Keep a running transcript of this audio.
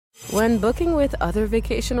When booking with other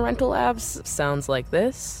vacation rental apps sounds like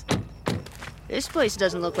this. This place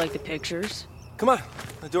doesn't look like the pictures. Come on,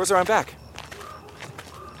 the doors are on back.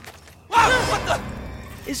 Wow, what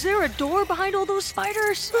the? Is there a door behind all those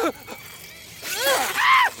spiders?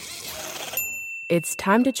 It's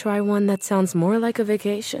time to try one that sounds more like a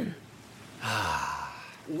vacation.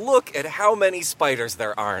 Look at how many spiders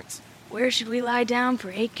there aren't. Where should we lie down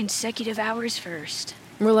for 8 consecutive hours first?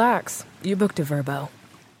 Relax. You booked a Vrbo.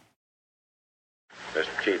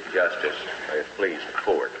 Mr. Chief Justice, may it please the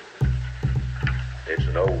court. It's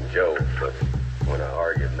an old joke, but when an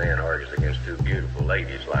argued man argues against two beautiful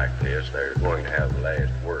ladies like this, they're going to have the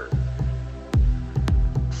last word.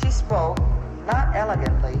 She spoke, not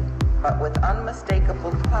elegantly, but with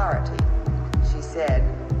unmistakable clarity. She said,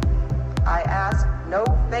 "I ask no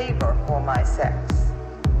favor for my sex.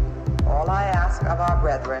 All I ask of our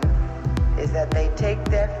brethren is that they take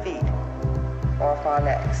their feet off our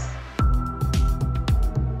necks."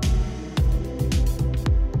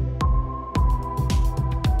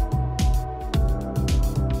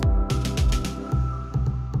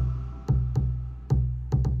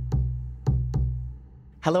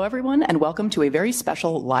 Hello, everyone, and welcome to a very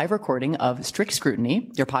special live recording of Strict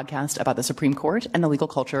Scrutiny, your podcast about the Supreme Court and the legal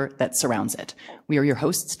culture that surrounds it. We are your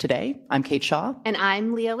hosts today. I'm Kate Shaw. And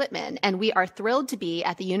I'm Leah Littman. And we are thrilled to be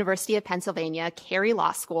at the University of Pennsylvania Carey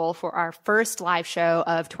Law School for our first live show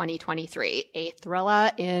of 2023, a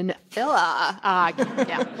thriller in Phila.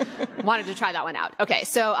 Wanted to try that one out. Okay,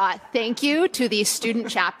 so thank you to the student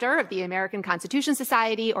chapter of the American Constitution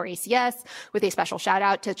Society, or ACS, with a special shout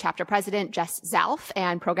out to chapter president Jess Zalf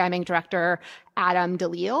and programming director Adam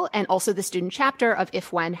DeLille, and also the student chapter of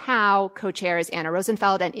If, When, How, co-chairs Anna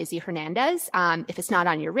Rosenfeld and Izzy Hernandez. If it's not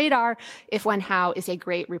on your radar, If, When, How is a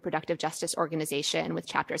great reproductive justice organization with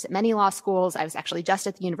chapters at many law schools. I was actually just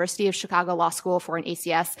at the University of Chicago Law School for an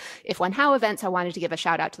ACS If, When, How event, so I wanted to give a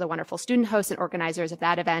shout out to the wonderful student hosts and organizers of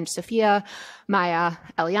that event, Sophia, Maya,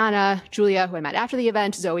 Eliana, Julia, who I met after the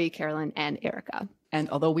event, Zoe, Carolyn, and Erica. And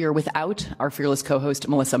although we are without our fearless co-host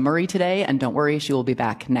Melissa Murray today, and don't worry, she will be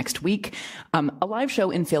back next week, a live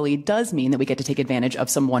show in Philly does mean that we get to take advantage of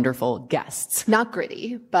some wonderful guests. Not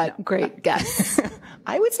gritty, but great guests.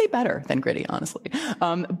 I would say better than gritty, honestly.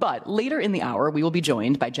 But later in the hour, we will be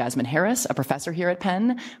joined by Jasmine Harris, a professor here at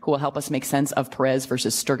Penn, who will help us make sense of Perez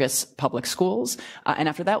versus Sturgis Public Schools. And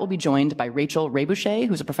after that, we'll be joined by Rachel Reboucher,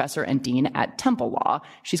 who's a professor and dean at Temple Law.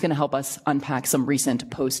 She's going to help us unpack some recent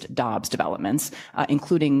post-Dobbs developments,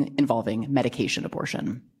 including involving medication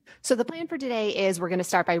abortion. So the plan for today is we're going to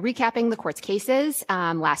start by recapping the court's cases.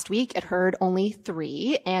 Last week, it heard only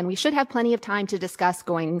 3, and we should have plenty of time to discuss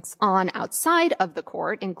goings on outside of the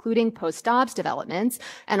court, including post-Dobbs developments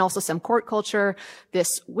and also some court culture.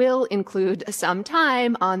 This will include some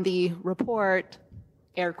time on the report,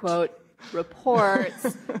 air quote,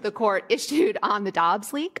 reports the court issued on the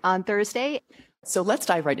Dobbs leak on Thursday. So let's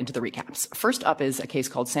dive right into the recaps. First up is a case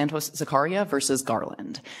called Santos Zakaria versus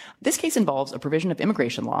Garland. This case involves a provision of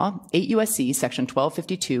immigration law, 8 U.S.C. section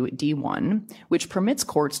 1252 D1, which permits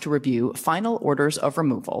courts to review final orders of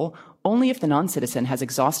removal only if the non-citizen has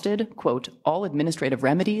exhausted, quote, all administrative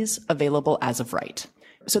remedies available as of right.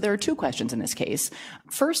 So there are 2 questions in this case.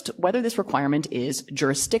 First, whether this requirement is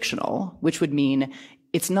jurisdictional, which would mean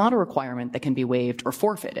it's not a requirement that can be waived or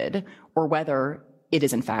forfeited, or whether it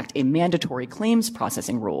is, in fact, a mandatory claims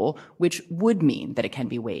processing rule, which would mean that it can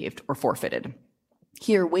be waived or forfeited.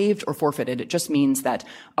 Here, waived or forfeited just means that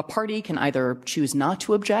a party can either choose not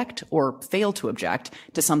to object or fail to object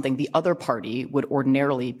to something the other party would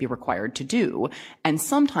ordinarily be required to do. And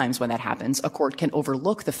sometimes when that happens, a court can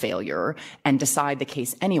overlook the failure and decide the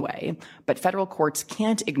case anyway. But federal courts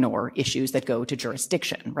can't ignore issues that go to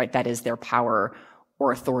jurisdiction, right? That is their power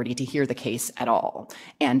or authority to hear the case at all.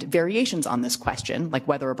 And variations on this question, like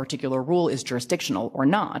whether a particular rule is jurisdictional or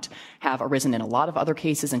not, have arisen in a lot of other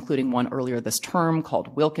cases, including one earlier this term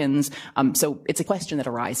called Wilkins. So it's a question that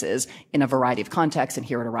arises in a variety of contexts, and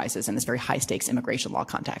here it arises in this very high-stakes immigration law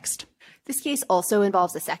context. This case also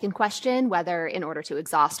involves a second question, whether in order to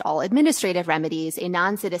exhaust all administrative remedies, a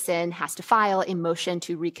non-citizen has to file a motion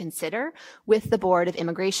to reconsider with the Board of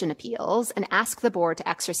Immigration Appeals and ask the board to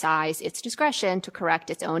exercise its discretion to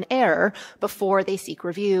correct its own error before they seek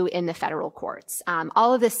review in the federal courts.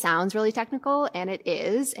 All of this sounds really technical, and it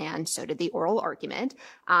is, and so did the oral argument,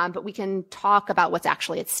 but we can talk about what's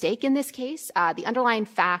actually at stake in this case. The underlying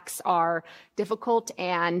facts are difficult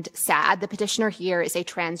and sad. The petitioner here is a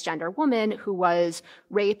transgender transgender woman who was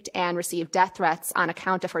raped and received death threats on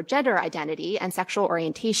account of her gender identity and sexual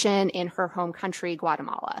orientation in her home country,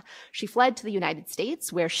 Guatemala. She fled to the United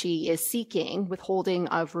States, where she is seeking withholding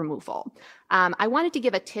of removal. I wanted to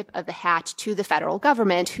give a tip of the hat to the federal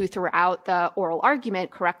government, who throughout the oral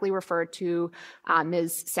argument correctly referred to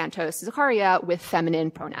Ms. Santos-Zakaria with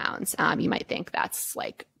feminine pronouns. You might think that's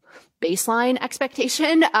like baseline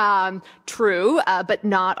expectation. True, but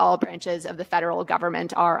not all branches of the federal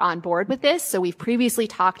government are on board with this. So we've previously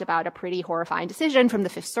talked about a pretty horrifying decision from the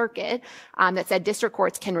Fifth Circuit that said district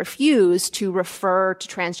courts can refuse to refer to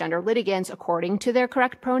transgender litigants according to their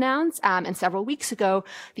correct pronouns. And several weeks ago,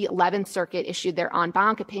 the 11th Circuit issued their en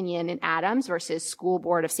banc opinion in Adams versus School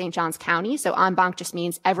Board of St. Johns County. So en banc just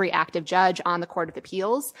means every active judge on the Court of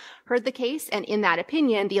Appeals heard the case. And in that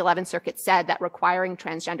opinion, the 11th Circuit said that requiring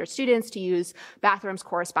transgender students to use bathrooms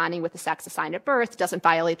corresponding with the sex assigned at birth doesn't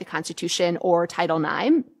violate the Constitution or Title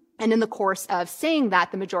IX. And in the course of saying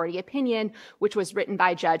that, the majority opinion, which was written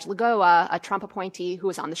by Judge Lagoa, a Trump appointee who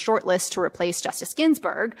was on the short list to replace Justice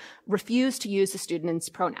Ginsburg, refused to use the student's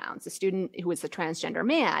pronouns. The student, who was the transgender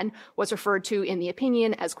man, was referred to in the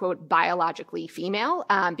opinion as, quote, biologically female,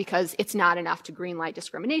 because it's not enough to greenlight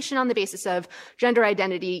discrimination on the basis of gender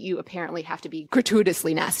identity. You apparently have to be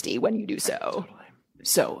gratuitously nasty when you do so. Totally.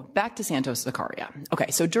 So back to Santos-Zakaria. Okay,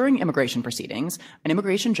 so during immigration proceedings, an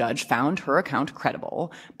immigration judge found her account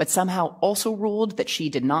credible, but somehow also ruled that she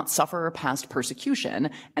did not suffer past persecution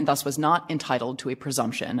and thus was not entitled to a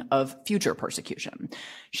presumption of future persecution.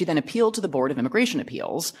 She then appealed to the Board of Immigration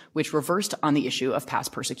Appeals, which reversed on the issue of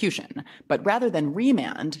past persecution. But rather than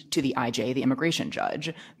remand to the IJ, the immigration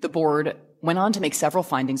judge, the board went on to make several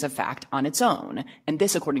findings of fact on its own. And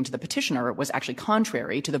this, according to the petitioner, was actually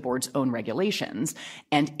contrary to the board's own regulations.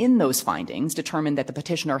 And in those findings, determined that the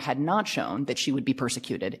petitioner had not shown that she would be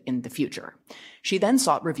persecuted in the future. She then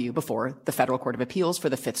sought review before the Federal Court of Appeals for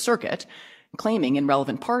the Fifth Circuit, claiming in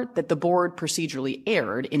relevant part that the board procedurally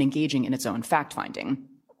erred in engaging in its own fact-finding,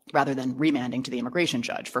 rather than remanding to the immigration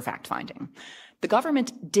judge for fact-finding. The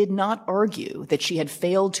government did not argue that she had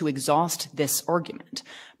failed to exhaust this argument,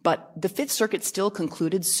 but the Fifth Circuit still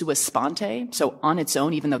concluded sua sponte, so on its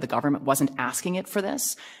own, even though the government wasn't asking it for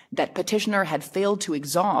this, that petitioner had failed to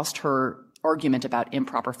exhaust her argument about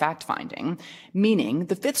improper fact-finding, meaning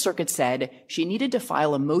the Fifth Circuit said she needed to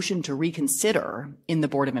file a motion to reconsider in the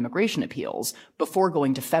Board of Immigration Appeals before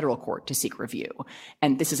going to federal court to seek review.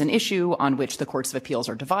 And this is an issue on which the courts of appeals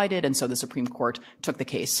are divided, and so the Supreme Court took the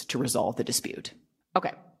case to resolve the dispute.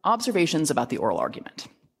 Okay, observations about the oral argument.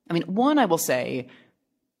 I mean, one, I will say,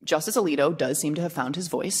 Justice Alito does seem to have found his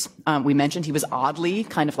voice. We mentioned he was oddly,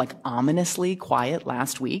 kind of like ominously quiet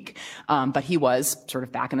last week, but he was sort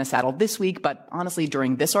of back in the saddle this week. But honestly,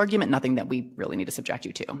 during this argument, nothing that we really need to subject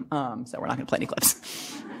you to. So we're not going to play any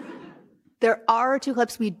clips. There are two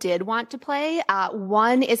clips we did want to play.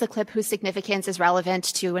 One is a clip whose significance is relevant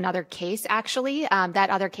to another case, actually. That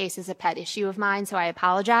other case is a pet issue of mine, so I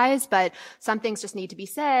apologize, but some things just need to be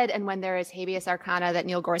said, and when there is habeas arcana that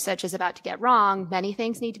Neil Gorsuch is about to get wrong, many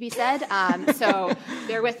things need to be said, so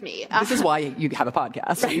bear with me. This is why you have a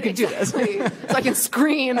podcast, so you can do this. So I can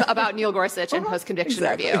scream about Neil Gorsuch in post-conviction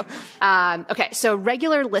review. Okay, so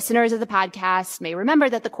regular listeners of the podcast may remember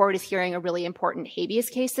that the court is hearing a really important habeas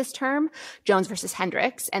case this term, Jones versus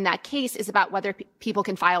Hendricks, and that case is about whether people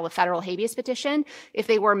can file a federal habeas petition if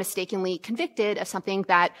they were mistakenly convicted of something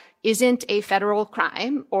that isn't a federal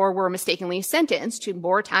crime or were mistakenly sentenced to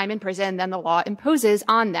more time in prison than the law imposes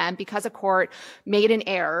on them because a court made an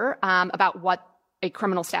error about what a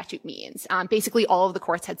criminal statute means. Basically, all of the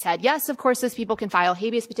courts had said, yes, of course, those people can file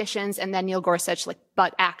habeas petitions, and then Neil Gorsuch,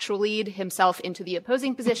 but actually'd himself into the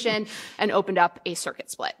opposing position and opened up a circuit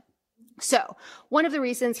split. So one of the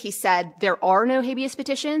reasons he said there are no habeas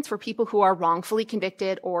petitions for people who are wrongfully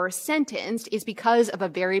convicted or sentenced is because of a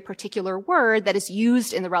very particular word that is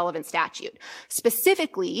used in the relevant statute.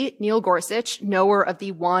 Specifically, Neil Gorsuch, knower of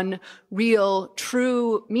the one real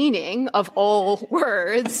true meaning of all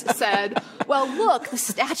words, said, well, look, the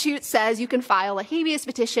statute says you can file a habeas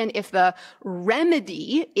petition if the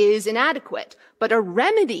remedy is inadequate. But a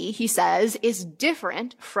remedy, he says, is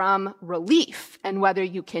different from relief and whether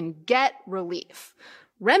you can get relief.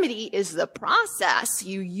 Remedy is the process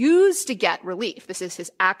you use to get relief. This is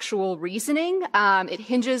his actual reasoning. It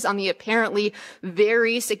hinges on the apparently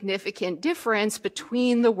very significant difference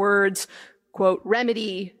between the words, quote,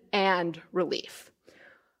 remedy and relief.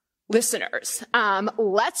 Listeners,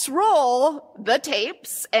 let's roll the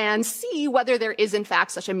tapes and see whether there is, in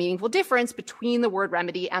fact, such a meaningful difference between the word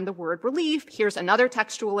remedy and the word relief. Here's another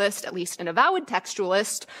textualist, at least an avowed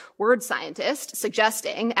textualist, word scientist,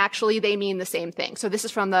 suggesting actually they mean the same thing. So this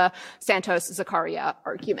is from the Santos-Zakaria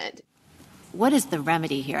argument. What is the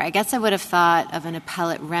remedy here? I guess I would have thought of an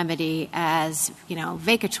appellate remedy as,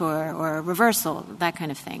 vacatur or reversal, that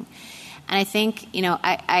kind of thing. And I think,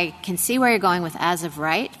 I can see where you're going with as of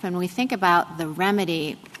right, but when we think about the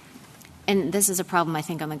remedy, and this is a problem, I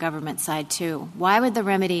think, on the government side, too, why would the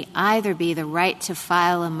remedy either be the right to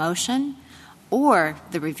file a motion or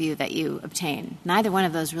the review that you obtain? Neither one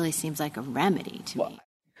of those really seems like a remedy to me.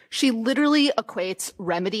 She literally equates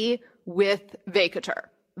remedy with vacatur,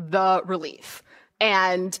 the relief.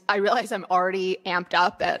 And I realize I'm already amped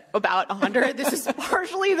up at about 100. This is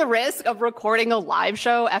partially the risk of recording a live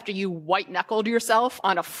show after you white-knuckled yourself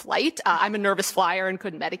on a flight. I'm a nervous flyer and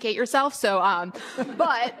couldn't medicate yourself. So,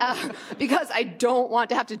 but because I don't want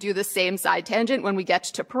to have to do the same side tangent when we get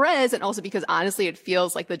to Perez, and also because honestly it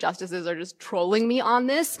feels like the justices are just trolling me on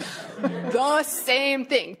this, the same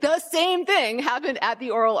thing happened at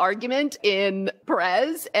the oral argument in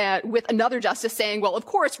Perez with another justice saying, well, of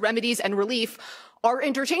course, remedies and relief are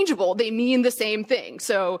interchangeable. They mean the same thing.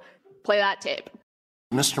 So play that tape.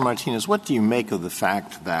 Mr. Martinez, what do you make of the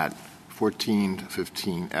fact that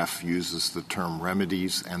 1415F uses the term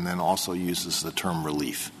remedies and then also uses the term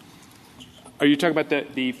relief? Are you talking about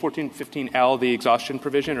the 1415L, the exhaustion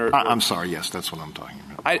provision? I'm sorry, yes, that's what I'm talking about.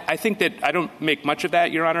 I think that I don't make much of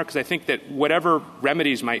that, Your Honor, because I think that whatever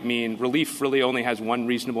remedies might mean, relief really only has one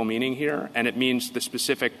reasonable meaning here, and it means the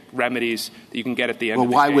specific remedies that you can get at the end of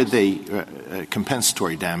the case. Well, why would they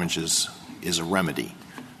compensatory damages is a remedy?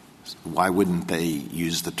 Why wouldn't they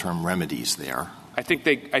use the term remedies there? I think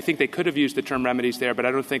they could have used the term remedies there, but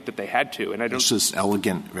I don't think that they had to. And I don't. This is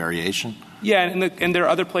elegant variation? Yeah, and there are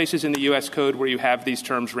other places in the U.S. Code where you have these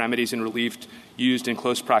terms, remedies and relief, used in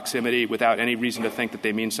close proximity without any reason to think that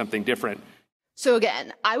they mean something different. So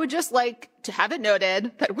again, I would just like to have it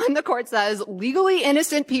noted that when the court says legally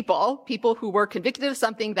innocent people who were convicted of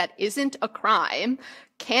something that isn't a crime,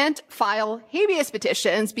 can't file habeas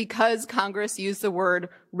petitions because Congress used the word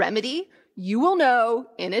remedy, you will know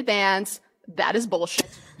in advance that is bullshit.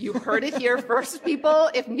 You heard it here first, people.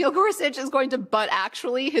 If Neil Gorsuch is going to butt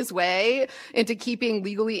actually his way into keeping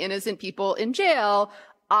legally innocent people in jail,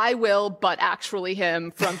 I will butt actually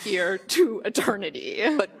him from here to eternity.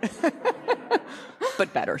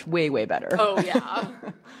 But better, way, way better. Oh, yeah.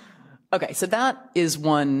 Okay, so that is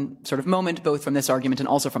one sort of moment, both from this argument and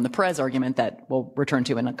also from the Perez argument that we'll return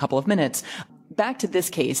to in a couple of minutes. Back to this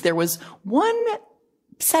case, there was one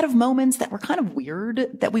set of moments that were kind of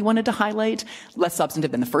weird that we wanted to highlight, less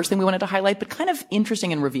substantive than the first thing we wanted to highlight, but kind of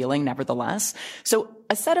interesting and revealing nevertheless. So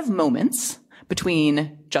a set of moments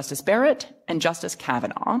between Justice Barrett and Justice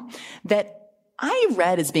Kavanaugh that I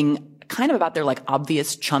read as being kind of about their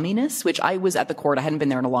obvious chumminess, which I was at the court. I hadn't been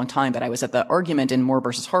there in a long time, but I was at the argument in Moore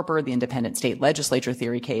versus Harper, the independent state legislature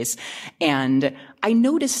theory case. And I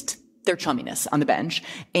noticed their chumminess on the bench.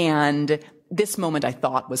 And this moment I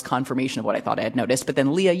thought was confirmation of what I thought I had noticed. But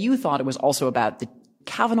then, Leah, you thought it was also about the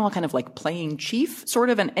Kavanaugh kind of playing chief, sort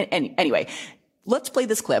of. And anyway, let's play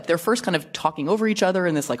this clip. They're first kind of talking over each other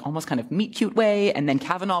in this almost kind of meet cute way. And then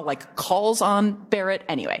Kavanaugh calls on Barrett.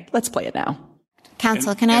 Anyway, let's play it now.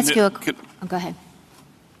 Counsel, can I ask you go ahead.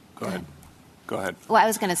 Go ahead. Well, I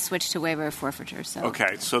was going to switch to waiver of forfeiture. So.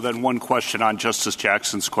 Okay. So then one question on Justice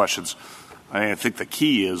Jackson's questions. I think the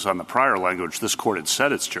key is on the prior language, this court had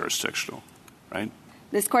said it's jurisdictional, right?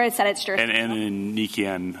 This court had said it's jurisdictional. And in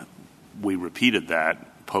Nikian, we repeated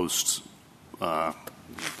that post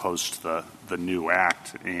the new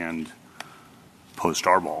act and post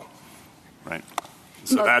Arbol, right?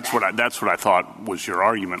 So that's what I thought was your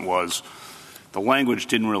argument was the language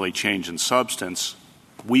didn't really change in substance.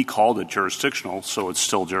 We called it jurisdictional, so it's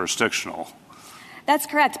still jurisdictional. That's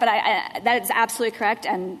correct, but that is absolutely correct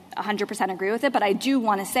and 100% agree with it. But I do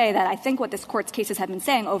want to say that I think what this court's cases have been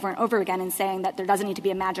saying over and over again and saying that there doesn't need to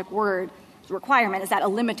be a magic word requirement is that a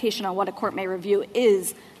limitation on what a court may review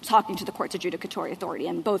is talking to the court's adjudicatory authority,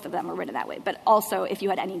 and both of them are written that way. But also, if you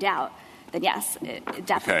had any doubt, then yes, it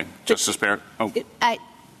definitely. Okay. Justice Barrett?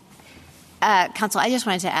 Counsel, I just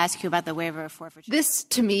wanted to ask you about the waiver of forfeiture. This,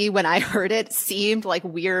 to me, when I heard it, seemed like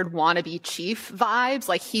weird wannabe chief vibes.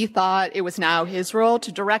 Like he thought it was now his role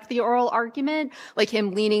to direct the oral argument, like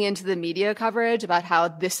him leaning into the media coverage about how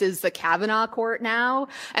this is the Kavanaugh court now.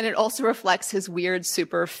 And it also reflects his weird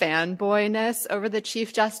super fanboyness over the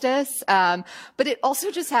Chief Justice. But it also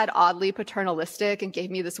just had oddly paternalistic and gave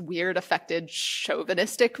me this weird affected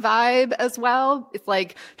chauvinistic vibe as well. It's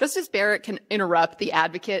like Justice Barrett can interrupt the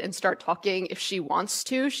advocate and start talking if she wants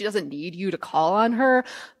to. She doesn't need you to call on her.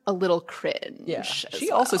 A little cringe. Yeah. She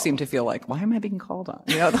also seemed to feel like, why am I being called on?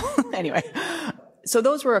 You know? Anyway. So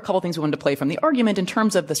those were a couple things we wanted to play from the argument. In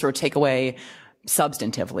terms of the sort of takeaway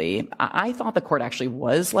substantively, I thought the court actually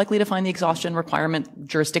was likely to find the exhaustion requirement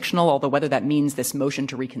jurisdictional, although whether that means this motion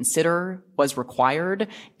to reconsider was required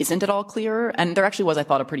isn't at all clear. And there actually was, I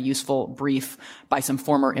thought, a pretty useful brief by some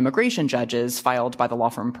former immigration judges filed by the law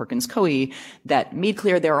firm Perkins Coie that made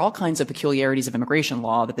clear there are all kinds of peculiarities of immigration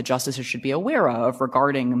law that the justices should be aware of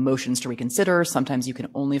regarding motions to reconsider. Sometimes you can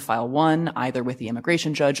only file one, either with the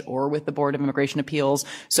immigration judge or with the Board of Immigration Appeals.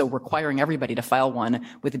 So requiring everybody to file one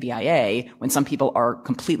with the BIA when some people are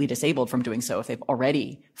completely disabled from doing so if they've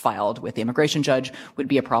already filed with the immigration judge would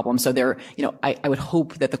be a problem. So there, you know, I would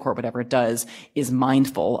hope that the court, whatever it does, is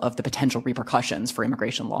mindful of the potential repercussions for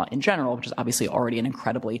immigration law in general, which is obviously already an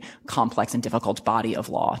incredibly complex and difficult body of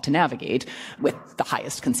law to navigate with the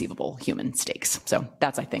highest conceivable human stakes. So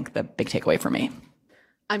that's, I think, the big takeaway for me.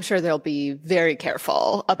 I'm sure they'll be very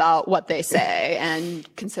careful about what they say and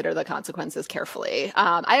consider the consequences carefully.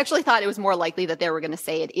 I actually thought it was more likely that they were going to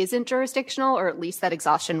say it isn't jurisdictional, or at least that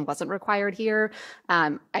exhaustion wasn't required here.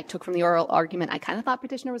 I took from the oral argument, I kind of thought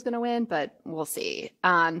petitioner was going to win, but we'll see.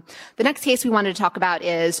 The next case we wanted to talk about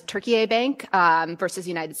is Türkiye Bank versus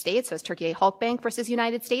United States. So it's Türkiye Halk Bank versus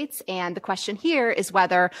United States. And the question here is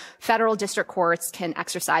whether federal district courts can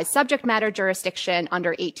exercise subject matter jurisdiction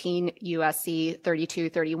under 18 U.S.C.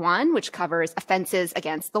 3231, which covers offenses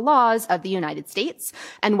against the laws of the United States,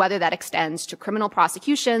 and whether that extends to criminal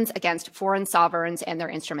prosecutions against foreign sovereigns and their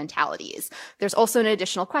instrumentalities. There's also an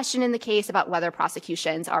additional question in the case about whether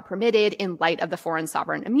prosecutions are permitted in light of the Foreign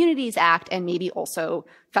Sovereign Immunities Act and maybe also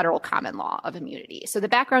federal common law of immunity. So the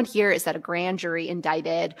background here is that a grand jury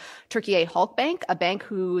indicted Türkiye Halk Bank, a bank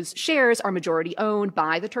whose shares are majority owned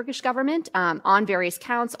by the Turkish government, on various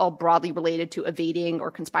counts, all broadly related to evading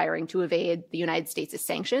or conspiring to evade the United States'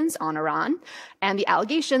 sanctions on Iran. And the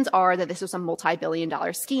allegations are that this was a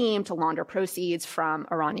multi-billion-dollar scheme to launder proceeds from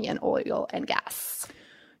Iranian oil and gas.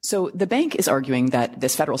 So the bank is arguing that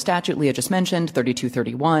this federal statute Leah just mentioned,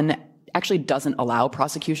 3231, actually doesn't allow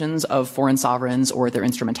prosecutions of foreign sovereigns or their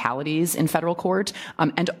instrumentalities in federal court,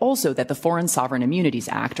 and also that the Foreign Sovereign Immunities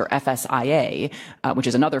Act, or FSIA, which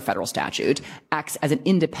is another federal statute, acts as an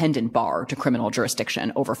independent bar to criminal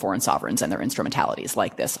jurisdiction over foreign sovereigns and their instrumentalities,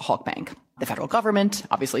 like this Halk Bank. The federal government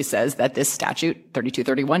obviously says that this statute,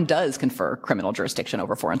 3231, does confer criminal jurisdiction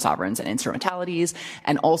over foreign sovereigns and instrumentalities,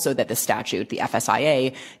 and also that the statute, the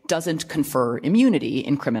FSIA, doesn't confer immunity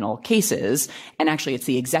in criminal cases, and actually it's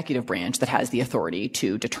the executive branch that has the authority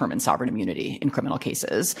to determine sovereign immunity in criminal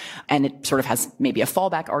cases. And it sort of has maybe a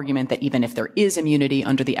fallback argument that even if there is immunity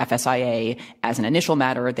under the FSIA, as an initial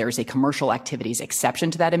matter, there's a commercial activities exception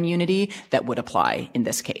to that immunity that would apply in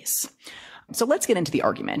this case. So let's get into the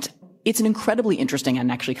argument. It's an incredibly interesting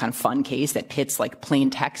and actually kind of fun case that pits like plain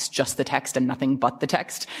text, just the text and nothing but the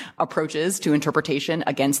text approaches to interpretation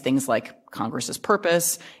against things like Congress's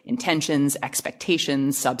purpose, intentions,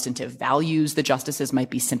 expectations, substantive values the justices might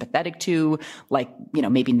be sympathetic to, like, you know,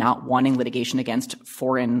 maybe not wanting litigation against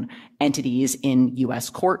foreign entities in U.S.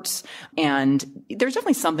 courts. And there's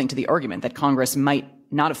definitely something to the argument that Congress might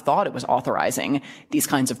not have thought it was authorizing these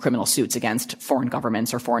kinds of criminal suits against foreign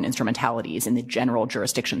governments or foreign instrumentalities in the general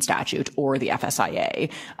jurisdiction statute or the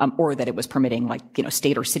FSIA, or that it was permitting, like, you know,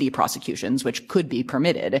 state or city prosecutions, which could be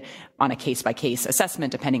permitted on a case-by-case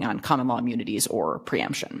assessment depending on common law immunities or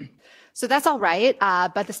preemption. So that's all right.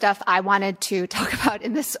 But the stuff I wanted to talk about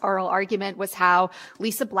in this oral argument was how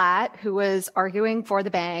Lisa Blatt, who was arguing for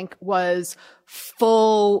the bank, was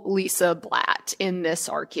full Lisa Blatt in this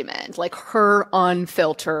argument, like her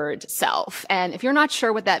unfiltered self. And if you're not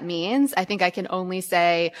sure what that means, I think I can only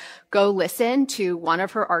say, go listen to one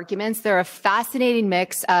of her arguments. They're a fascinating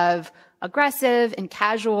mix of aggressive and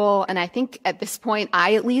casual. And I think at this point,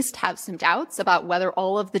 I at least have some doubts about whether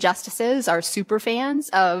all of the justices are super fans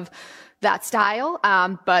of that style.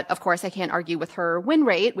 But of course, I can't argue with her win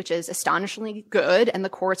rate, which is astonishingly good. And the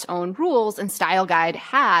court's own rules and style guide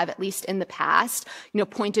have, at least in the past,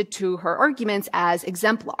 pointed to her arguments as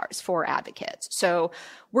exemplars for advocates. So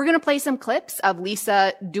we're going to play some clips of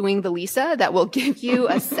Lisa doing the Lisa that will give you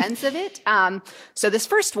a sense of it. So this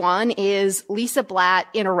first one is Lisa Blatt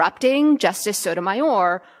interrupting Justice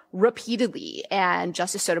Sotomayor repeatedly, and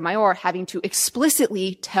Justice Sotomayor having to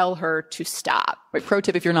explicitly tell her to stop. Right, pro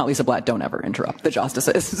tip, if you're not Lisa Blatt, don't ever interrupt the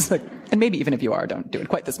justices. And maybe even if you are, don't do it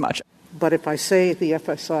quite this much. But if I say the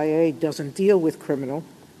FSIA doesn't deal with criminal,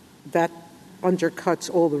 that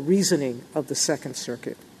undercuts all the reasoning of the Second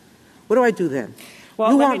Circuit. What do I do then?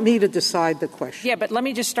 Well, you want me to decide the question. Yeah, but let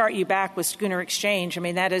me just start you back with Schooner Exchange. I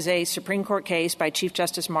mean, that is a Supreme Court case by Chief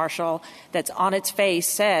Justice Marshall that's on its face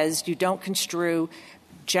says you don't construe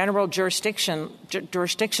general jurisdictional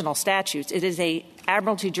statutes. It is a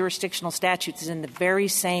admiralty jurisdictional statute. It's in the very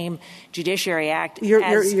same Judiciary Act.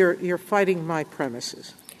 You're fighting my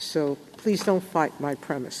premises. So please don't fight my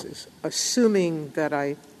premises, assuming that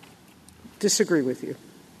I disagree with you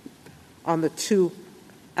on the two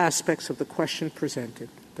aspects of the question presented,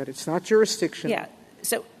 that it's not jurisdiction,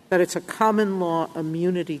 that it's a common law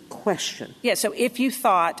immunity question. Yeah, so if you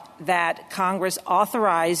thought that Congress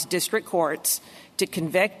authorized district courts to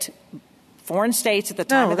convict foreign states at the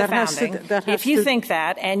time of the founding, if you think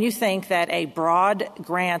that, and you think that a broad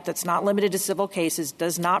grant that's not limited to civil cases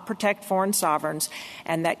does not protect foreign sovereigns,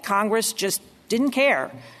 and that Congress just didn't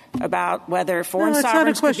care about whether foreign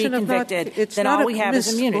sovereigns could be convicted, then all we have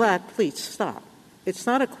is immunity. Blatt, please stop. It's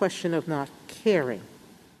not a question of not caring.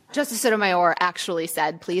 Justice Sotomayor actually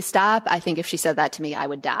said, please stop. I think if she said that to me, I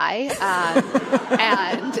would die.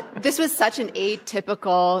 And this was such an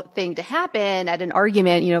atypical thing to happen at an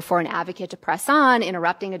argument, for an advocate to press on,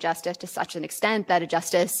 interrupting a justice to such an extent that a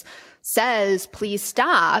justice says, please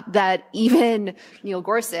stop, that even Neil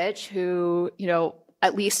Gorsuch, who,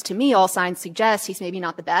 at least to me, all signs suggest he's maybe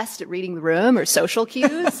not the best at reading the room or social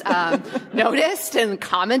cues, noticed and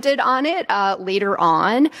commented on it later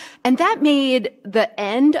on. And that made the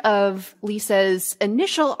end of Lisa's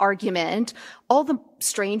initial argument all the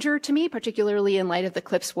stranger to me, particularly in light of the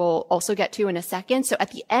clips we'll also get to in a second. So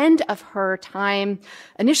at the end of her time,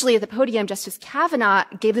 initially at the podium, Justice Kavanaugh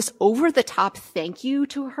gave this over-the-top thank you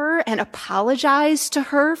to her and apologized to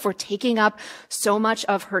her for taking up so much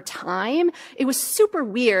of her time. It was super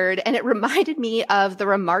weird, and it reminded me of the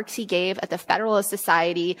remarks he gave at the Federalist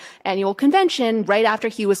Society annual convention right after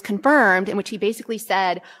he was confirmed, in which he basically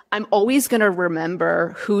said, I'm always going to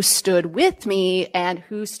remember who stood with me and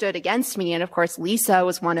who stood against me. And of course, Lisa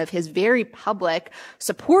was one of his very public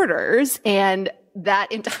supporters, and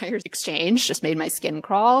that entire exchange just made my skin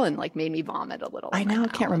crawl and made me vomit a little. I now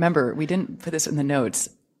can't remember. We didn't put this in the notes.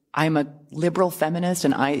 I'm a liberal feminist,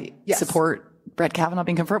 and I support Brett Kavanaugh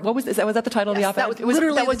being confirmed. What was this? Was that the title of the op-ed?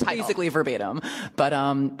 That was basically verbatim.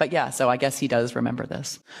 But yeah, so I guess he does remember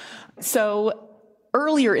this. So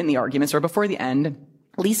earlier in the arguments, or before the end,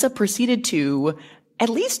 Lisa proceeded to, at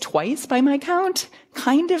least twice by my count,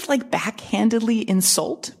 kind of backhandedly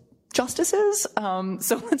insult justices.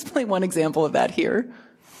 So let's play one example of that here.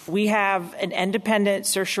 We have an independent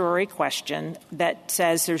certiorari question that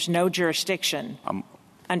says there's no jurisdiction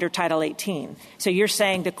under Title 18. So you're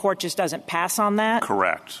saying the court just doesn't pass on that?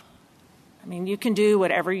 Correct. I mean, you can do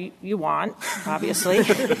whatever you want, obviously.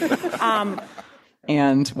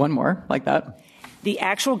 And one more like that. The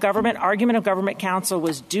actual argument of government counsel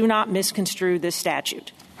was do not misconstrue this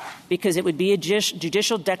statute, because it would be a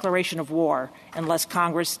judicial declaration of war unless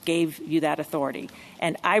Congress gave you that authority.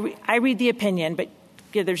 And I read the opinion, but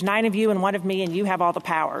there's 9 of you and 1 of me, and you have all the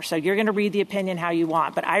power. So you're going to read the opinion how you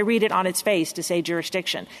want. But I read it on its face to say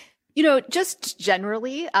jurisdiction. Just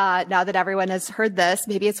generally, now that everyone has heard this,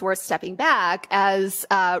 maybe it's worth stepping back. As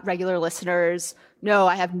regular listeners know,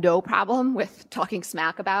 I have no problem with talking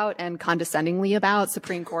smack about and condescendingly about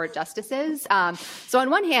Supreme Court justices. So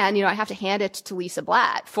on one hand, I have to hand it to Lisa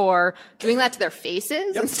Blatt for doing that to their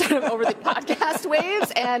faces instead of over the podcast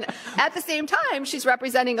waves. And at the same time, she's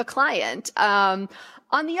representing a client.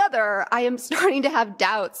 On the other, I am starting to have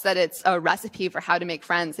doubts that it's a recipe for how to make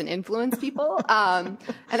friends and influence people. And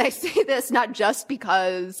I say this not just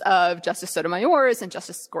because of Justice Sotomayor's and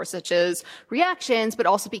Justice Gorsuch's reactions, but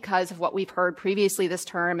also because of what we've heard previously this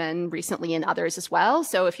term and recently in others as well.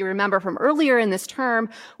 So if you remember from earlier in this term,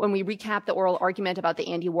 when we recapped the oral argument about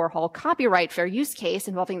the Andy Warhol copyright fair use case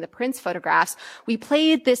involving the Prince photographs, we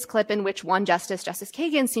played this clip in which one justice, Justice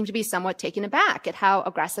Kagan, seemed to be somewhat taken aback at how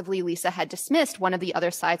aggressively Lisa had dismissed one of the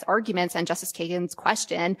other side's arguments and Justice Kagan's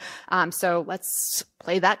question. So let's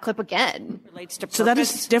play that clip again. So that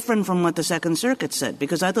is different from what the Second Circuit said,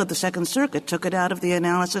 because I thought the Second Circuit took it out of the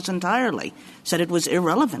analysis entirely, said it was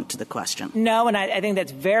irrelevant to the question. No, and I think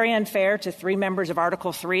that's very unfair to three members of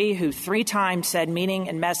Article 3 who 3 times said meaning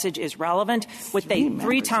and message is relevant.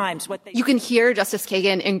 You can hear Justice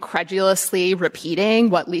Kagan incredulously repeating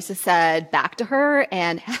what Lisa said back to her,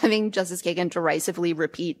 and having Justice Kagan derisively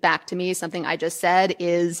repeat back to me something I just said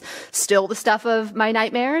is still the stuff of my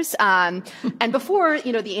nightmares. And before,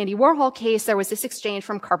 the Andy Warhol case, there was this exchange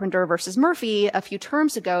from Carpenter versus Murphy a few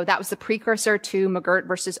terms ago. That was the precursor to McGirt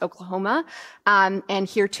versus Oklahoma. And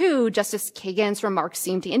here too, Justice Kagan's remarks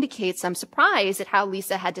seemed to indicate some surprise at how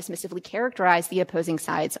Lisa had dismissively characterized the opposing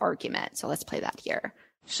side's argument. So let's play that here.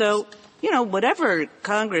 So, whatever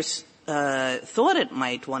Congress thought it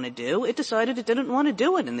might want to do, it decided it didn't want to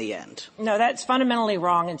do it in the end. No, that's fundamentally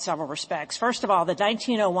wrong in several respects. First of all, the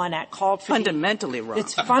 1901 Act called for fundamentally wrong.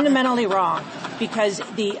 It's fundamentally wrong because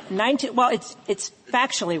it's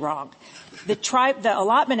factually wrong. The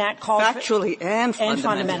Allotment Act called factually and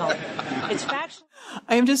fundamentally. It's factually.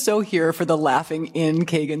 I am just so here for the laughing in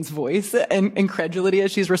Kagan's voice and incredulity as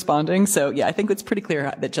she's responding. So, yeah, I think it's pretty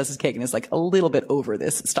clear that Justice Kagan is a little bit over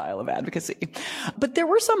this style of advocacy. But there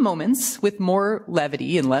were some moments with more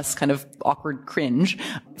levity and less kind of awkward cringe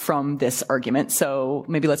from this argument. So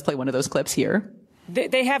maybe let's play one of those clips here.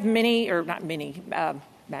 They have Maxie.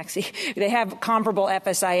 They have comparable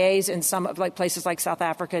FSIAs in some places like South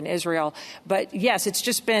Africa and Israel. But yes, it's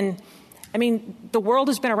just been, the world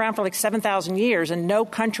has been around for 7,000 years and no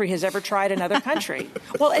country has ever tried another country.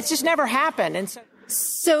 Well, it's just never happened. And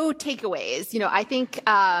so takeaways, I think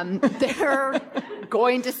they're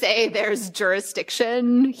going to say there's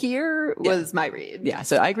jurisdiction here was my read. Yeah,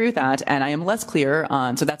 so I agree with that. And I am less clear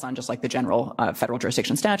on, so that's on just the general federal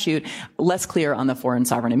jurisdiction statute, less clear on the Foreign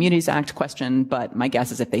Sovereign Immunities Act question. But my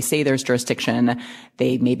guess is if they say there's jurisdiction,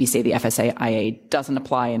 they maybe say the FSIA doesn't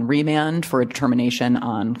apply in remand for a determination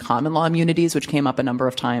on common law immunities, which came up a number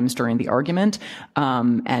of times during the argument.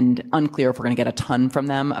 And unclear if we're going to get a ton from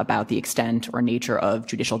them about the extent or nature of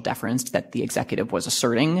judicial deference that the executive was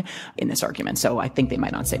asserting in this argument. So I think they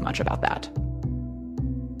might not say much about that.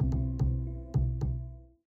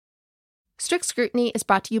 Strict Scrutiny is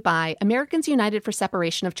brought to you by Americans United for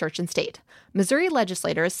Separation of Church and State. Missouri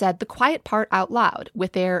legislators said the quiet part out loud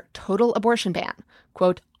with their total abortion ban.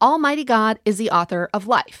 Quote, Almighty God is the author of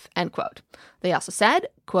life, end quote. They also said,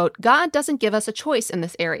 quote, God doesn't give us a choice in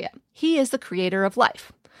this area. He is the creator of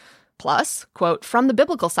life. Plus, quote, from the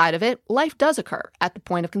biblical side of it, life does occur at the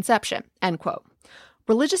point of conception, end quote.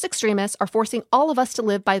 Religious extremists are forcing all of us to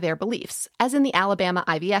live by their beliefs, as in the Alabama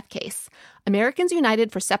IVF case. Americans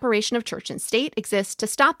United for Separation of Church and State exists to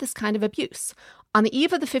stop this kind of abuse. On the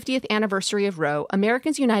eve of the 50th anniversary of Roe,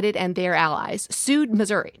 Americans United and their allies sued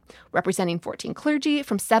Missouri, representing 14 clergy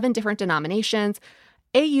from 7 different denominations.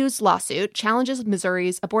 AU's lawsuit challenges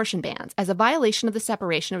Missouri's abortion bans as a violation of the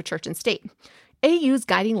separation of church and state. AU's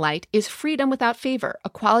guiding light is freedom without favor,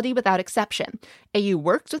 equality without exception. AU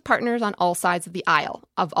works with partners on all sides of the aisle,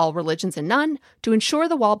 of all religions and none, to ensure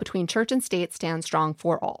the wall between church and state stands strong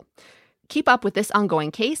for all. Keep up with this ongoing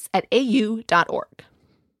case at au.org.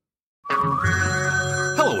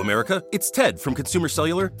 Hello, America. It's Ted from Consumer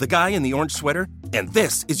Cellular, the guy in the orange sweater, and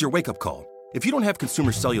this is your wake-up call. If you don't have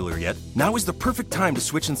Consumer Cellular yet, now is the perfect time to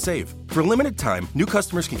switch and save. For a limited time, new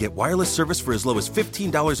customers can get wireless service for as low as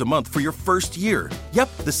 $15 a month for your first year.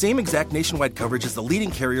 Yep, the same exact nationwide coverage as the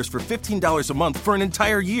leading carriers for $15 a month for an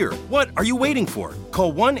entire year. What are you waiting for?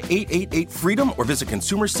 Call 1-888-FREEDOM or visit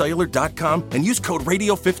ConsumerCellular.com and use code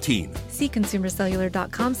Radio15. See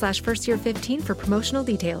ConsumerCellular.com/firstyear15 for promotional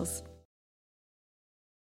details.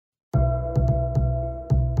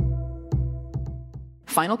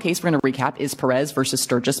 Final case we're going to recap is Perez versus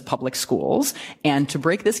Sturgis Public Schools. And to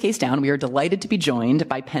break this case down, we are delighted to be joined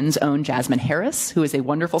by Penn's own Jasmine Harris, who is a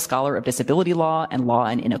wonderful scholar of disability law and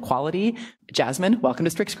inequality. Jasmine, welcome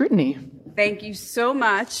to Strict Scrutiny. Thank you so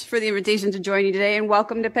much for the invitation to join you today, and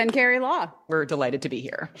welcome to Penn Cary Law. We're delighted to be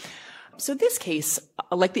here. So this case,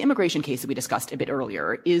 like the immigration case that we discussed a bit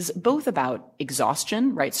earlier, is both about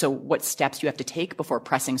exhaustion, right? So what steps you have to take before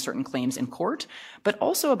pressing certain claims in court, but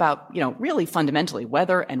also about, really fundamentally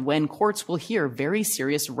whether and when courts will hear very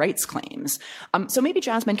serious rights claims. So maybe,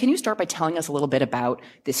 Jasmine, can you start by telling us a little bit about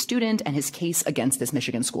this student and his case against this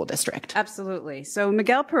Michigan school district? Absolutely. So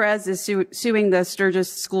Miguel Perez is suing the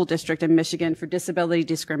Sturgis School District in Michigan for disability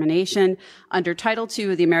discrimination under Title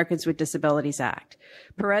II of the Americans with Disabilities Act.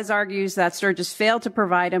 Perez argues that Sturgis failed to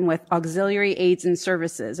provide him with auxiliary aids and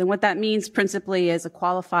services. And what that means principally is a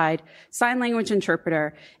qualified sign language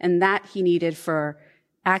interpreter, and that he needed for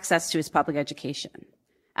access to his public education.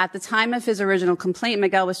 At the time of his original complaint,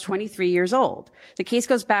 Miguel was 23 years old. The case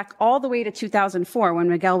goes back all the way to 2004 when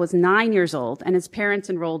Miguel was 9 years old and his parents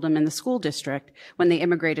enrolled him in the school district when they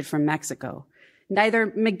immigrated from Mexico.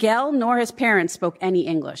 Neither Miguel nor his parents spoke any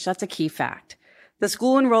English. That's a key fact. The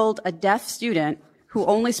school enrolled a deaf student who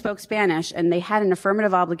only spoke Spanish, and they had an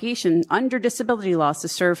affirmative obligation under disability laws to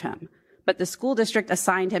serve him. But the school district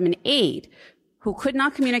assigned him an aide who could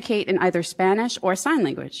not communicate in either Spanish or sign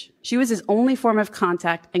language. She was his only form of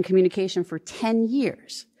contact and communication for 10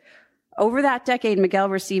 years. Over that decade, Miguel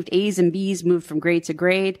received A's and B's, moved from grade to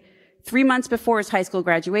grade. 3 months before his high school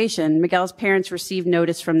graduation, Miguel's parents received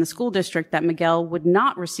notice from the school district that Miguel would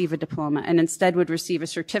not receive a diploma and instead would receive a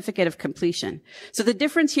certificate of completion. So the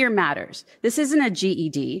difference here matters. This isn't a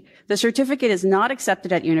GED. The certificate is not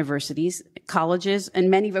accepted at universities, colleges, and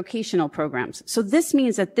many vocational programs. So this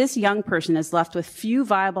means that this young person is left with few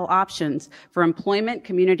viable options for employment,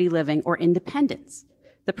 community living, or independence.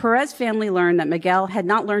 The Perez family learned that Miguel had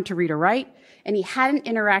not learned to read or write, and he hadn't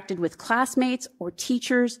interacted with classmates or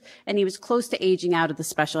teachers, and he was close to aging out of the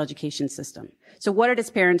special education system. So what did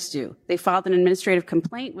his parents do? They filed an administrative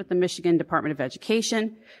complaint with the Michigan Department of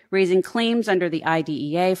Education, raising claims under the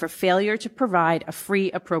IDEA for failure to provide a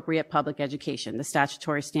free, appropriate public education, the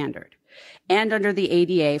statutory standard, and under the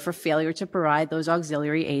ADA for failure to provide those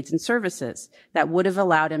auxiliary aids and services that would have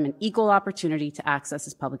allowed him an equal opportunity to access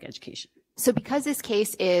his public education. So because this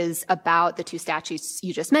case is about the two statutes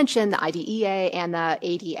you just mentioned, the IDEA and the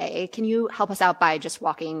ADA, can you help us out by just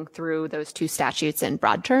walking through those two statutes in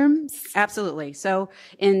broad terms? Absolutely. So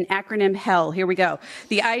in acronym HELL, here we go.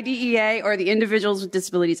 The IDEA, or the Individuals with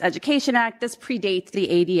Disabilities Education Act, this predates the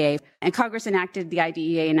ADA. And Congress enacted the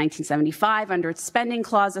IDEA in 1975 under its spending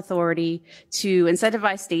clause authority to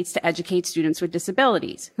incentivize states to educate students with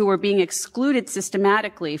disabilities who were being excluded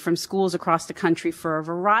systematically from schools across the country for a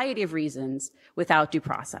variety of reasons without due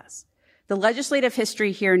process. The legislative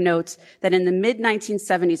history here notes that in the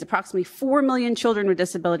mid-1970s, approximately 4 million children with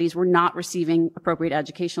disabilities were not receiving appropriate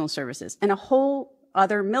educational services, and a whole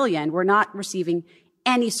other million were not receiving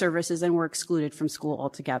any services and were excluded from school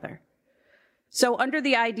altogether. So under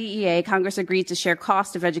the IDEA, Congress agreed to share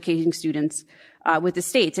cost of educating students with the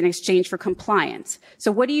states in exchange for compliance.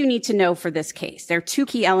 So what do you need to know for this case? There are two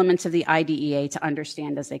key elements of the IDEA to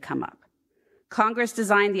understand as they come up. Congress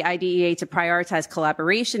designed the IDEA to prioritize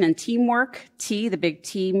collaboration and teamwork, the big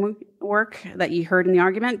teamwork that you heard in the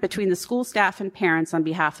argument, between the school staff and parents on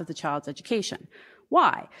behalf of the child's education.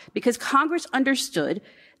 Why? Because Congress understood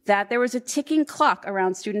that there was a ticking clock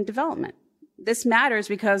around student development. This matters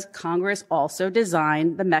because Congress also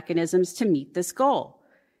designed the mechanisms to meet this goal.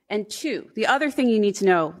 And two, the other thing you need to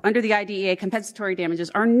know, under the IDEA, compensatory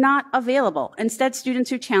damages are not available. Instead, students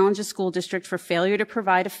who challenge a school district for failure to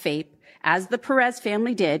provide a FAPE, as the Perez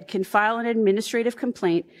family did, can file an administrative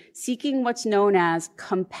complaint seeking what's known as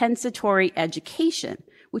compensatory education,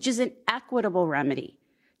 which is an equitable remedy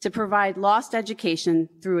to provide lost education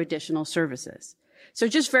through additional services. So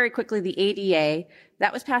just very quickly, the ADA,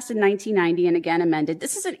 that was passed in 1990 and again amended.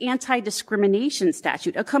 This is an anti-discrimination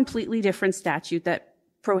statute, a completely different statute that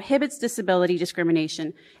prohibits disability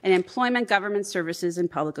discrimination and employment, government services,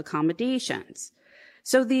 and public accommodations.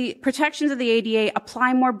 So the protections of the ADA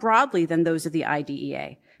apply more broadly than those of the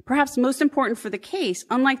IDEA. Perhaps most important for the case,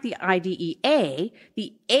 unlike the IDEA,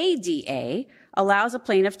 the ADA allows a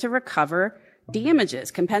plaintiff to recover damages,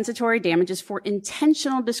 compensatory damages for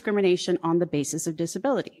intentional discrimination on the basis of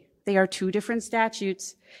disability. They are two different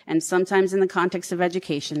statutes, and sometimes in the context of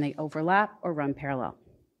education, they overlap or run parallel.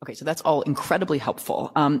 Okay, so that's all incredibly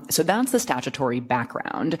helpful. So that's the statutory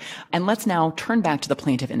background. And let's now turn back to the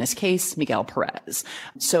plaintiff in this case, Miguel Perez.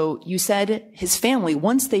 So you said his family,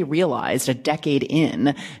 once they realized a decade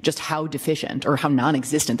in just how deficient or how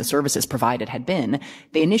non-existent the services provided had been,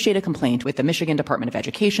 they initiate a complaint with the Michigan Department of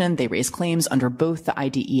Education. They raise claims under both the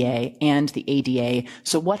IDEA and the ADA.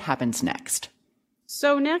 So what happens next?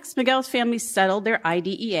 So next, Miguel's family settled their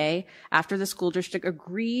IDEA after the school district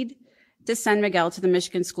agreed to send Miguel to the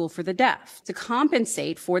Michigan School for the Deaf to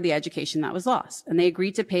compensate for the education that was lost. And they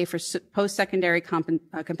agreed to pay for post-secondary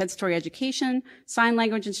compensatory education, sign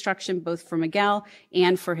language instruction, both for Miguel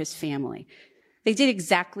and for his family. They did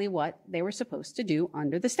exactly what they were supposed to do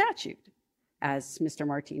under the statute, as Mr.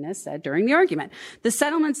 Martinez said during the argument. The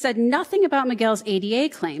settlement said nothing about Miguel's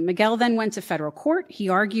ADA claim. Miguel then went to federal court. He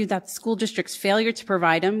argued that the school district's failure to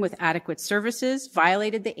provide him with adequate services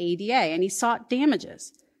violated the ADA, and he sought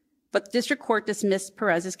damages. But the district court dismissed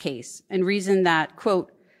Perez's case and reasoned that, quote,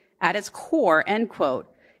 at its core, end quote,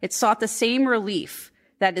 it sought the same relief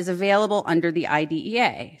that is available under the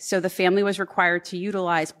IDEA. So the family was required to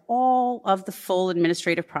utilize all of the full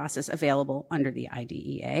administrative process available under the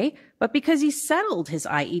IDEA. But because he settled his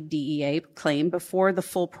IDEA claim before the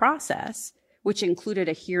full process, which included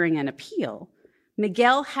a hearing and appeal,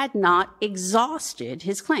 Miguel had not exhausted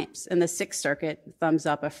his claims, and the Sixth Circuit, thumbs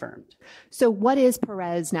up, affirmed. So what is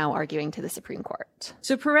Perez now arguing to the Supreme Court?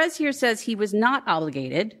 So Perez here says he was not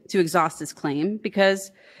obligated to exhaust his claim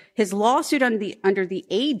because his lawsuit under the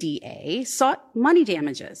ADA sought money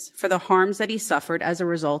damages for the harms that he suffered as a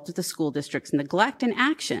result of the school district's neglect and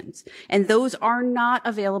actions, and those are not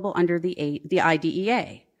available under the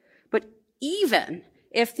IDEA. But even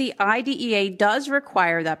if the IDEA does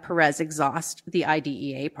require that Perez exhaust the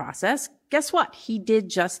IDEA process, guess what? He did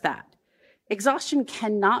just that. Exhaustion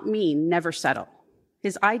cannot mean never settle.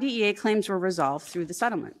 His IDEA claims were resolved through the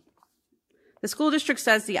settlement. The school district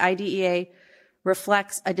says the IDEA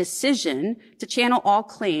reflects a decision to channel all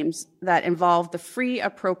claims that involve the free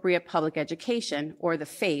appropriate public education, or the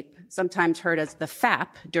FAPE, sometimes heard as the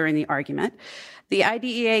FAP during the argument. The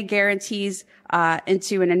IDEA guarantees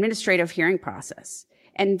into an administrative hearing process.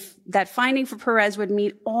 And that finding for Perez would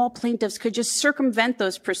mean all plaintiffs could just circumvent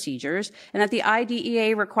those procedures, and that the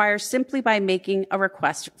IDEA requires simply by making a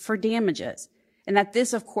request for damages. And that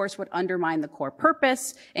this, of course, would undermine the core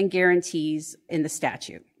purpose and guarantees in the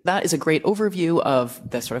statute. That is a great overview of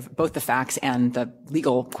the sort of both the facts and the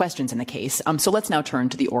legal questions in the case. So let's now turn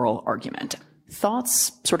to the oral argument.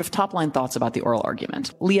 Thoughts, sort of top-line thoughts about the oral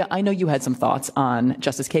argument. Leah, I know you had some thoughts on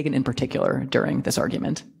Justice Kagan in particular during this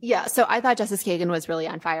argument. Yeah, so I thought Justice Kagan was really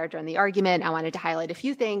on fire during the argument. I wanted to highlight a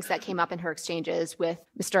few things that came up in her exchanges with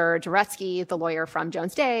Mr. Jarecki, the lawyer from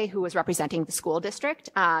Jones Day, who was representing the school district.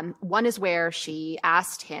 One is where she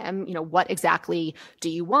asked him, what exactly do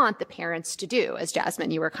you want the parents to do? As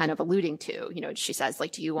Jasmine, you were kind of alluding to, she says,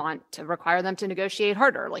 do you want to require them to negotiate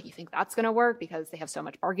harder? You think that's going to work because they have so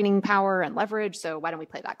much bargaining power and leverage? So why don't we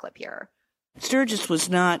play that clip here? Sturgis was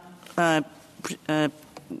not,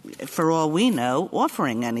 for all we know,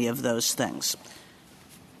 offering any of those things.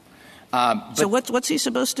 So what's he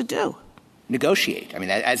supposed to do? Negotiate. I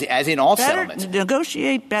mean, as in all settlements.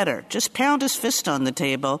 Negotiate better. Just pound his fist on the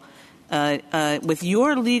table with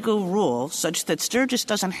your legal rule such that Sturgis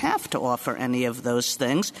doesn't have to offer any of those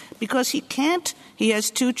things because he can't. He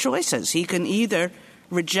has two choices. He can either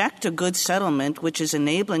reject a good settlement, which is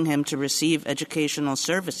enabling him to receive educational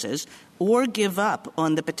services, or give up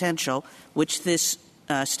on the potential, which this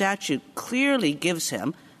statute clearly gives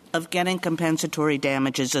him, of getting compensatory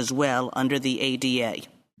damages as well under the ADA.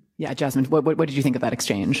 Yeah, Jasmine, what did you think of that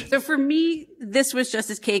exchange? So for me, this was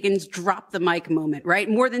Justice Kagan's drop the mic moment, right?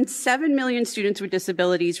 More than 7 million students with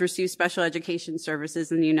disabilities receive special education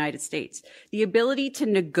services in the United States. The ability to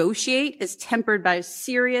negotiate is tempered by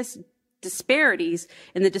serious disparities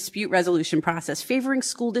in the dispute resolution process, favoring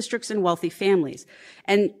school districts and wealthy families.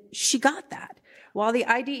 And she got that. While the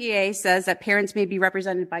IDEA says that parents may be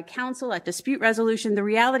represented by counsel at dispute resolution, the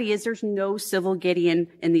reality is there's no civil Gideon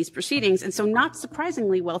in these proceedings. And so not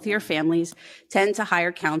surprisingly, wealthier families tend to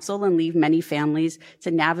hire counsel and leave many families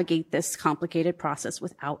to navigate this complicated process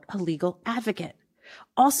without a legal advocate.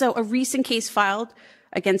 Also, a recent case filed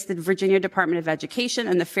against the Virginia Department of Education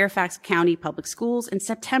and the Fairfax County Public Schools in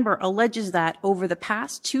September alleges that over the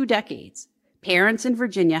past 2 decades, parents in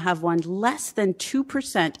Virginia have won less than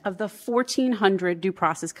 2% of the 1,400 due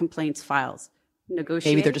process complaints filed.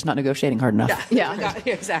 Negotiate. Maybe they're just not negotiating hard enough. Yeah,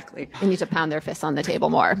 exactly. They need to pound their fists on the table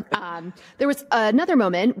more. There was another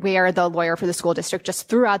moment where the lawyer for the school district just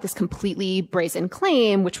threw out this completely brazen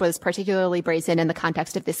claim, which was particularly brazen in the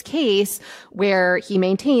context of this case, where he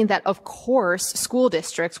maintained that, of course, school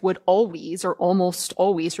districts would always or almost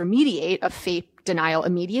always remediate a FAPE denial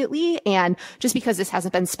immediately. And just because this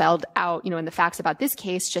hasn't been spelled out, in the facts about this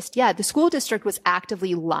case just yet, the school district was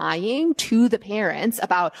actively lying to the parents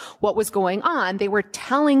about what was going on. They were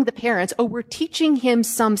telling the parents, we're teaching him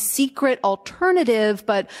some secret alternative,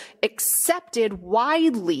 but accepted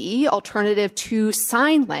widely alternative to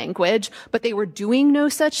sign language, but they were doing no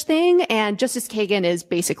such thing. And Justice Kagan is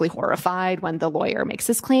basically horrified when the lawyer makes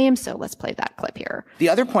this claim. So let's play that clip here. The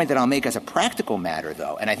other point that I'll make as a practical matter,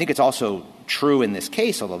 though, and I think it's also true in this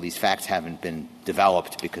case, although these facts haven't been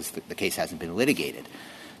developed because the case hasn't been litigated,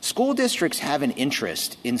 school districts have an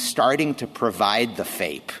interest in starting to provide the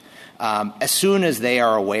FAPE as soon as they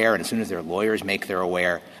are aware and as soon as their lawyers make them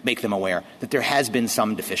aware that there has been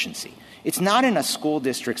some deficiency. It's not in a school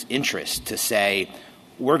district's interest to say,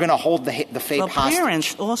 we're going to hold the FAPE hostage.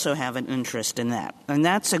 Parents also have an interest in that, and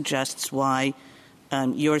that suggests why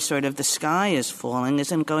your sort of the sky is falling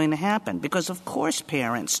isn't going to happen, because of course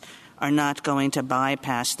parents are not going to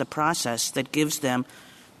bypass the process that gives them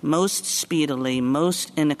most speedily,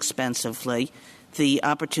 most inexpensively, the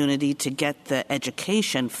opportunity to get the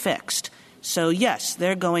education fixed. So, yes,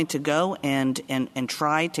 they're going to go and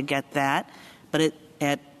try to get that, but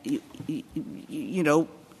at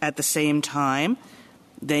the same time,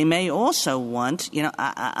 they may also want,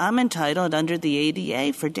 I'm entitled under the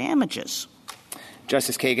ADA for damages.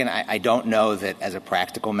 Justice Kagan, I don't know that as a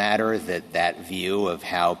practical matter that view of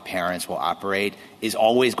how parents will operate is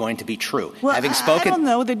always going to be true. Well, I don't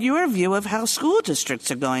know that your view of how school districts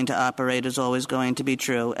are going to operate is always going to be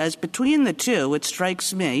true. As between the two, it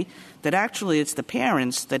strikes me that actually it's the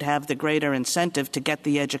parents that have the greater incentive to get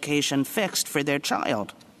the education fixed for their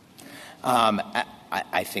child.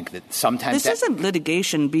 I think that sometimes this isn't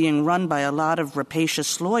litigation being run by a lot of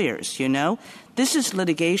rapacious lawyers, This is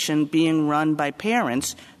litigation being run by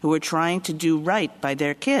parents who are trying to do right by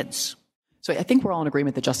their kids. So I think we're all in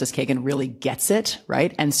agreement that Justice Kagan really gets it,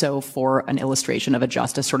 right? And so for an illustration of a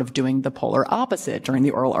justice sort of doing the polar opposite during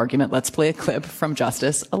the oral argument, let's play a clip from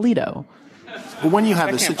Justice Alito. Well, when you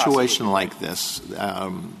have a situation like this,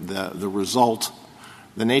 the result,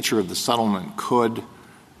 the nature of the settlement could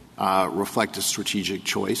reflect a strategic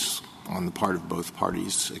choice on the part of both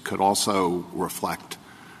parties. It could also reflect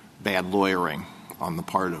bad lawyering on the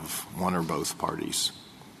part of one or both parties.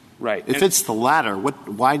 Right. If it's the latter,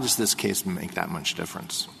 why does this case make that much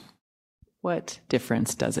difference? What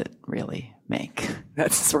difference does it really make?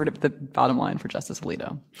 That's sort of the bottom line for Justice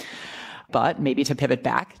Alito. But maybe to pivot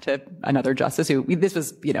back to another justice who, this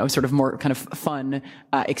was, sort of more kind of fun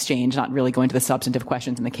exchange, not really going to the substantive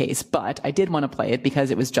questions in the case. But I did want to play it because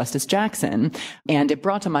it was Justice Jackson. And it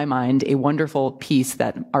brought to my mind a wonderful piece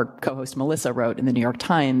that our co-host Melissa wrote in the New York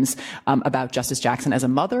Times about Justice Jackson as a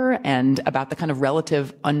mother and about the kind of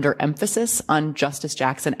relative underemphasis on Justice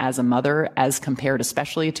Jackson as a mother as compared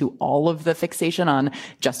especially to all of the fixation on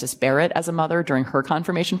Justice Barrett as a mother during her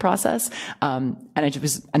confirmation process. And it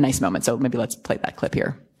was a nice moment. So maybe let's play that clip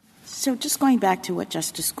here. So just going back to what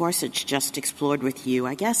Justice Gorsuch just explored with you,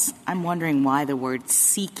 I guess I'm wondering why the word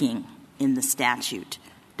seeking in the statute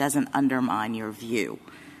doesn't undermine your view.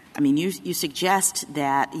 I mean, you suggest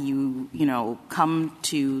that you come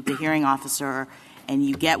to the hearing officer and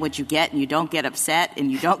you get what you get and you don't get upset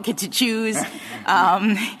and you don't get to choose.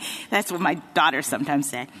 That's what my daughters sometimes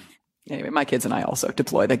say. Anyway, my kids and I also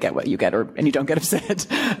deploy the get what you get and you don't get upset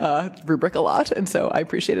rubric a lot. And so I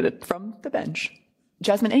appreciated it from the bench.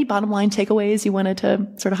 Jasmine, any bottom line takeaways you wanted to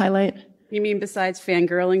sort of highlight? You mean besides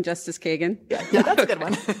fangirling Justice Kagan? Yeah, that's a good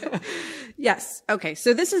one. Yes. Okay.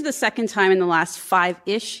 So this is the second time in the last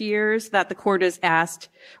 5-ish years that the court has asked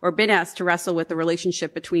or been asked to wrestle with the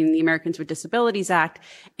relationship between the Americans with Disabilities Act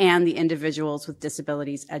and the Individuals with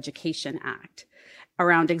Disabilities Education Act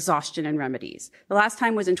around exhaustion and remedies. The last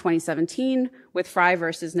time was in 2017 with Fry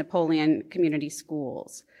versus Napoleon Community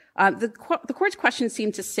Schools. The court's questions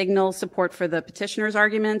seemed to signal support for the petitioner's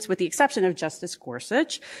arguments, with the exception of Justice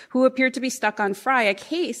Gorsuch, who appeared to be stuck on Fry, a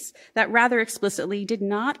case that rather explicitly did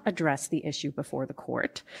not address the issue before the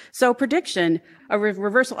court. So prediction, a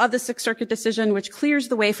reversal of the Sixth Circuit decision, which clears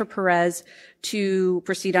the way for Perez to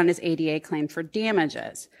proceed on his ADA claim for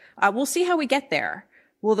damages. We'll see how we get there.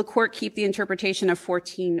 Will the court keep the interpretation of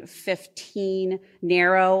 1415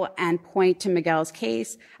 narrow and point to Miguel's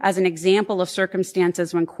case as an example of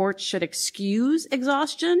circumstances when courts should excuse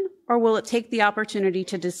exhaustion, or will it take the opportunity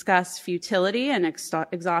to discuss futility and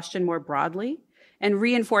exhaustion more broadly and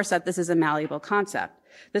reinforce that this is a malleable concept?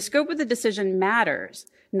 The scope of the decision matters,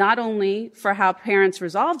 not only for how parents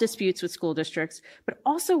resolve disputes with school districts, but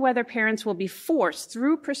also whether parents will be forced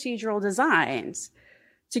through procedural designs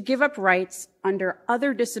to give up rights under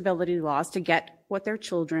other disability laws to get what their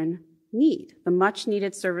children need, the much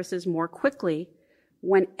needed services more quickly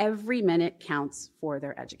when every minute counts for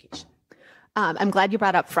their education. I'm glad you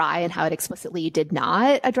brought up Fry and how it explicitly did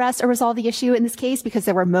not address or resolve the issue in this case, because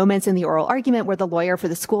there were moments in the oral argument where the lawyer for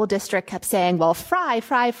the school district kept saying, well, Fry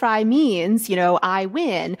means, I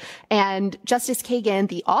win. And Justice Kagan,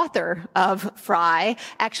 the author of Fry,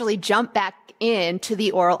 actually jumped back into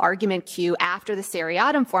the oral argument queue after the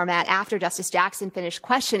seriatim format, after Justice Jackson finished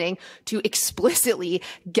questioning, to explicitly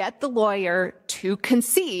get the lawyer to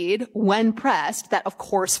concede when pressed that, of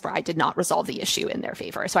course, Fry did not resolve the issue in their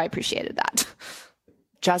favor. So I appreciated that.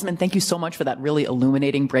 Jasmine, thank you so much for that really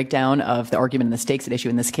illuminating breakdown of the argument and the stakes at issue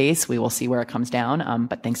in this case. We will see where it comes down.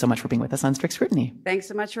 But thanks so much for being with us on Strict Scrutiny. Thanks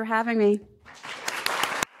so much for having me.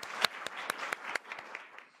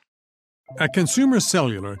 At Consumer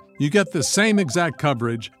Cellular, you get the same exact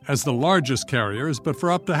coverage as the largest carriers, but for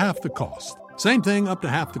up to half the cost. Same thing, up to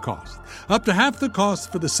half the cost. Up to half the cost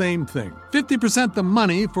for the same thing. 50% the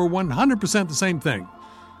money for 100% the same thing.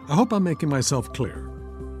 I hope I'm making myself clear.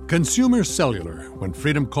 Consumer Cellular. When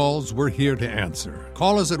freedom calls, we're here to answer.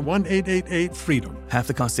 Call us at 1-888-FREEDOM. Half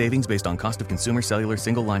the cost savings based on cost of Consumer Cellular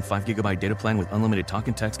single-line 5GB data plan with unlimited talk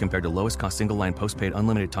and text compared to lowest cost single-line postpaid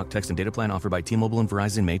unlimited talk, text, and data plan offered by T-Mobile and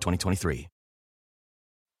Verizon May 2023.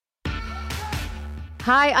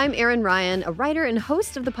 Hi, I'm Erin Ryan, a writer and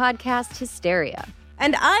host of the podcast Hysteria.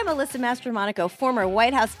 And I'm Alyssa Mastromonaco, former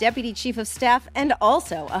White House Deputy Chief of Staff and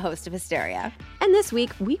also a host of Hysteria. And this week,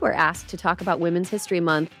 we were asked to talk about Women's History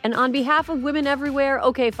Month, and on behalf of women everywhere,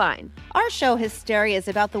 okay, fine. Our show Hysteria is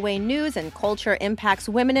about the way news and culture impacts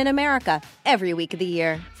women in America every week of the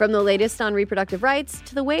year. From the latest on reproductive rights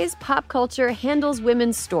to the ways pop culture handles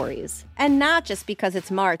women's stories. And not just because it's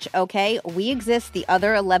March, okay? We exist the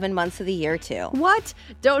other 11 months of the year, too. What?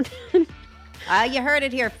 Don't... You heard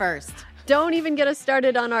it here first. Don't even get us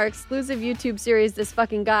started on our exclusive YouTube series, This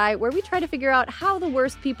Fucking Guy, where we try to figure out how the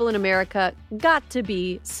worst people in America got to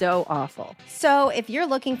be so awful. So if you're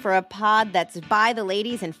looking for a pod that's by the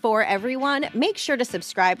ladies and for everyone, make sure to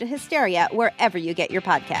subscribe to Hysteria wherever you get your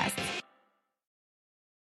podcasts.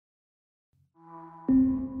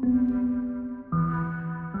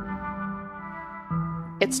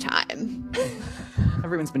 It's time.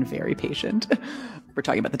 Everyone's been very patient. We're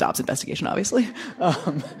talking about the Dobbs investigation, obviously.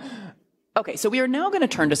 Okay, so we are now going to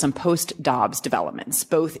turn to some post-Dobbs developments,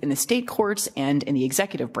 both in the state courts and in the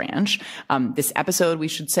executive branch. This episode, we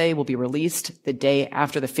should say, will be released the day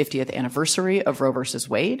after the 50th anniversary of Roe versus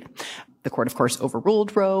Wade. The court, of course,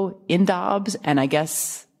 overruled Roe in Dobbs, and I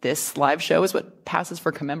guess this live show is what passes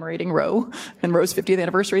for commemorating Roe and Roe's 50th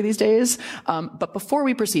anniversary these days. But before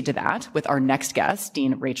we proceed to that, with our next guest,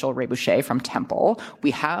 Dean Rachel Ray-Boucher from Temple, we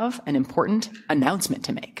have an important announcement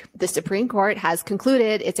to make. The Supreme Court has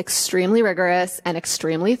concluded its extremely rigorous and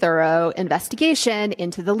extremely thorough investigation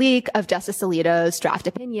into the leak of Justice Alito's draft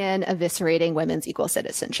opinion eviscerating women's equal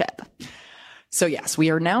citizenship. So yes, we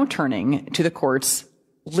are now turning to the court's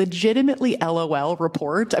legitimately LOL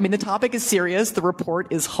report. I mean, the topic is serious. The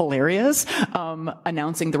report is hilarious,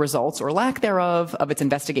 announcing the results or lack thereof of its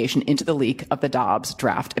investigation into the leak of the Dobbs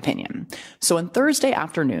draft opinion. So on Thursday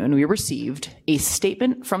afternoon, we received a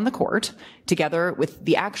statement from the court together with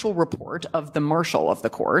the actual report of the marshal of the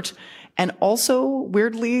court, and also,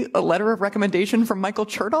 weirdly, a letter of recommendation from Michael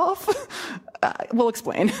Chertoff. We'll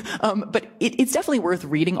explain. But it's definitely worth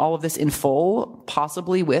reading all of this in full,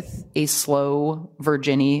 possibly with a slow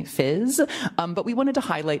Virginia fizz. But we wanted to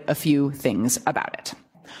highlight a few things about it.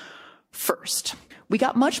 First, we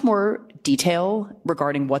got much more detail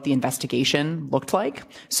regarding what the investigation looked like.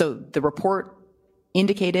 So the report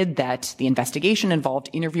indicated that the investigation involved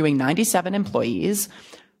interviewing 97 employees.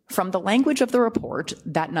 From the language of the report,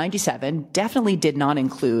 that 97 definitely did not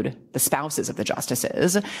include the spouses of the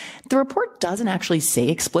justices. The report doesn't actually say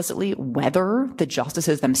explicitly whether the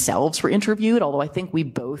justices themselves were interviewed, although I think we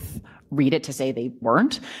both read it to say they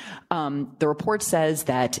weren't. The report says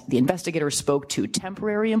that the investigators spoke to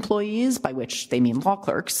temporary employees, by which they mean law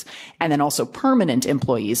clerks, and then also permanent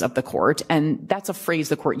employees of the court. And that's a phrase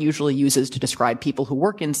the court usually uses to describe people who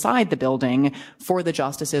work inside the building for the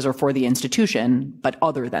justices or for the institution, but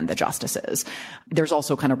other than the justices. There's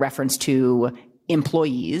also kind of reference to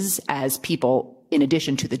employees as people in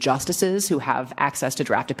addition to the justices who have access to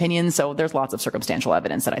draft opinions. So there's lots of circumstantial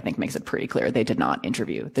evidence that I think makes it pretty clear they did not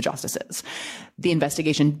interview the justices. The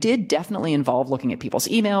investigation did definitely involve looking at people's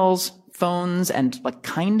emails, phones, and like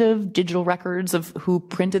kind of digital records of who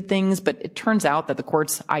printed things. But it turns out that the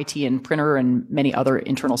court's IT and printer and many other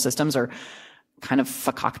internal systems are kind of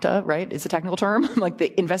fakakta, right, is the technical term. Like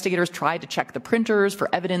the investigators tried to check the printers for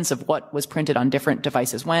evidence of what was printed on different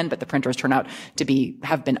devices when, but the printers turn out to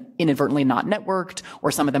have been inadvertently not networked, or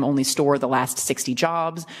some of them only store the last 60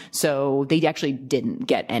 jobs. So they actually didn't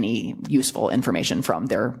get any useful information from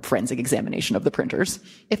their forensic examination of the printers.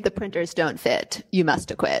 If the printers don't fit, you must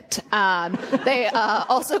acquit. They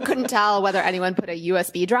also couldn't tell whether anyone put a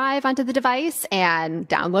USB drive onto the device and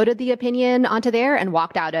downloaded the opinion onto there and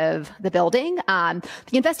walked out of the building. The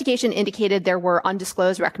investigation indicated there were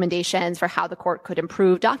undisclosed recommendations for how the court could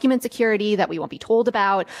improve document security that we won't be told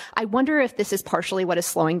about. I wonder if this is partially what is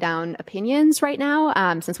slowing down opinions right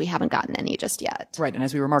now, since we haven't gotten any just yet. Right. And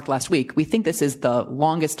as we remarked last week, we think this is the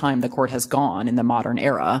longest time the court has gone in the modern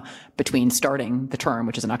era between starting the term,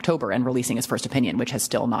 which is in October, and releasing its first opinion, which has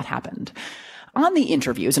still not happened. On the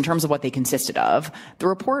interviews, in terms of what they consisted of, the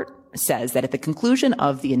report says that at the conclusion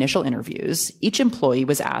of the initial interviews, each employee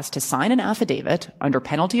was asked to sign an affidavit under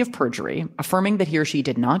penalty of perjury, affirming that he or she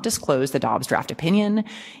did not disclose the Dobbs draft opinion.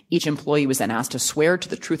 Each employee was then asked to swear to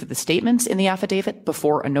the truth of the statements in the affidavit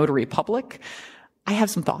before a notary public. I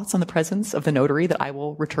have some thoughts on the presence of the notary that I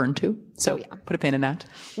will return to. So put a pin in that.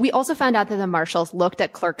 We also found out that the marshals looked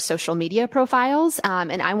at clerks' social media profiles.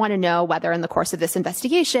 And I want to know whether in the course of this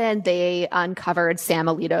investigation, they uncovered Sam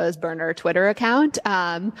Alito's burner Twitter account,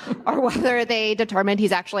 or whether they determined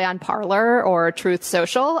he's actually on Parler or Truth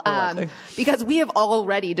Social. Because we have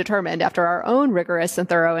already determined after our own rigorous and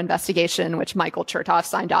thorough investigation, which Michael Chertoff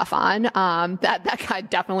signed off on, that guy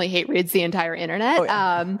definitely hate reads the entire internet. Oh,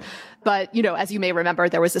 yeah. But, as you may remember,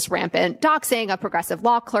 there was this rampant doxing of progressive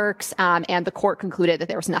law clerks, and the court concluded that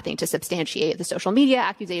there was nothing to substantiate the social media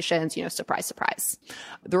accusations. Surprise, surprise.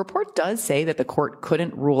 The report does say that the court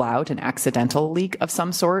couldn't rule out an accidental leak of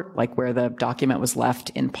some sort, like where the document was left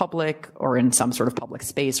in public or in some sort of public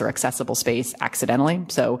space or accessible space accidentally.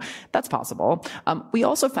 So that's possible. We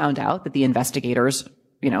also found out that the investigators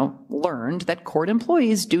learned that court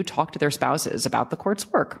employees do talk to their spouses about the court's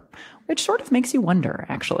work, which sort of makes you wonder,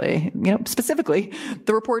 actually. Specifically,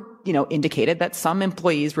 the report, indicated that some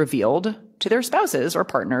employees revealed to their spouses or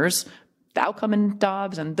partners the outcome in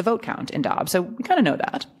Dobbs and the vote count in Dobbs. So we kind of know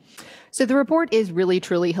that. So the report is really,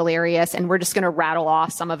 truly hilarious, and we're just going to rattle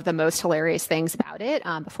off some of the most hilarious things about it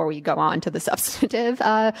before we go on to the substantive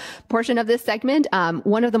portion of this segment.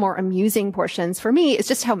 One of the more amusing portions for me is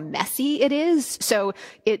just how messy it is. So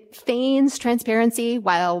it feigns transparency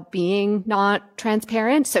while being not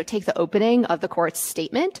transparent. So take the opening of the court's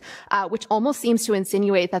statement, which almost seems to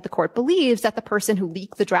insinuate that the court believes that the person who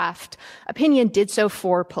leaked the draft opinion did so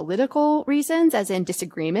for political reasons, as in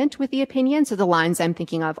disagreement with the opinion. So the lines I'm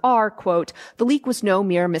thinking of are, quote, "The leak was no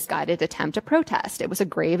mere misguided attempt to protest. It was a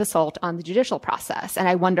grave assault on the judicial process." And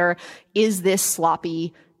I wonder, is this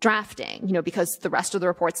sloppy drafting? Because the rest of the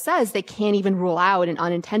report says they can't even rule out an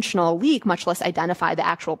unintentional leak, much less identify the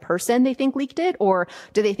actual person they think leaked it. Or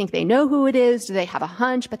do they think they know who it is? Do they have a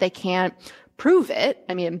hunch, but they can't prove it?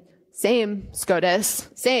 I mean, same, SCOTUS,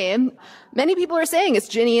 same. Many people are saying it's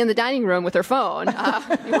Ginny in the dining room with her phone.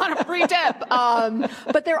 You want a free tip?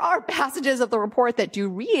 But there are passages of the report that do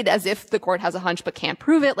read as if the court has a hunch but can't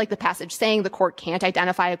prove it, like the passage saying the court can't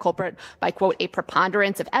identify a culprit by, quote, "a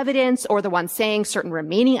preponderance of evidence," or the one saying certain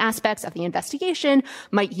remaining aspects of the investigation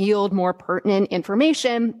might yield more pertinent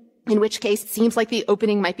information. In which case, it seems like the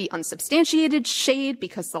opening might be unsubstantiated shade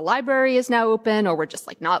because the library is now open, or we're just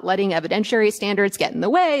not letting evidentiary standards get in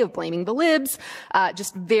the way of blaming the libs.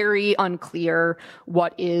 Just very unclear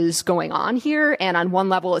what is going on here. And on one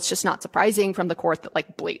level, it's just not surprising from the court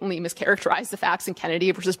that blatantly mischaracterized the facts in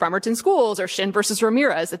Kennedy versus Bremerton Schools or Shin versus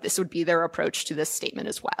Ramirez, that this would be their approach to this statement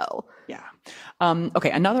as well. Yeah.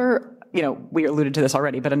 Okay. Another, we alluded to this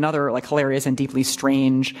already, but another hilarious and deeply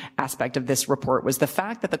strange aspect of this report was the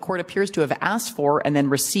fact that the court appears to have asked for and then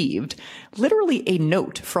received literally a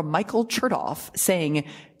note from Michael Chertoff saying,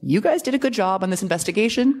 "You guys did a good job on this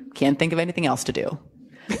investigation. Can't think of anything else to do."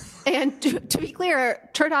 And to be clear,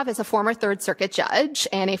 Chertoff is a former Third Circuit judge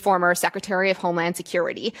and a former Secretary of Homeland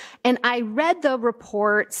Security. And I read the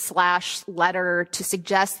report/letter to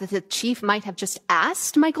suggest that the chief might have just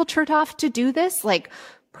asked Michael Chertoff to do this,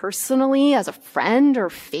 personally, as a friend or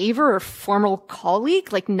favor or formal colleague,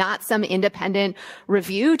 not some independent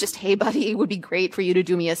review, just, "Hey, buddy, it would be great for you to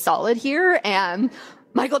do me a solid here." And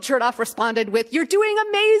Michael Chertoff responded with, "You're doing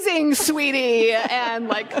amazing, sweetie," and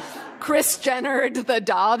Kris Jennered the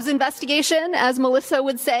Dobbs investigation, as Melissa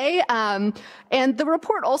would say. And the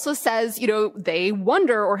report also says, they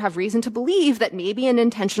wonder or have reason to believe that maybe an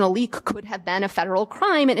intentional leak could have been a federal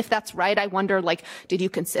crime. And if that's right, I wonder, did you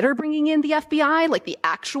consider bringing in the FBI, the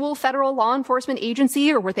actual federal law enforcement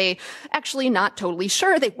agency, or were they actually not totally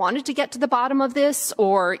sure? They wanted to get to the bottom of this,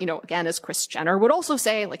 or, again, as Kris Jenner would also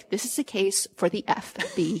say, this is a case for the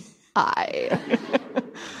FBI.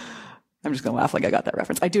 I'm just going to laugh like I got that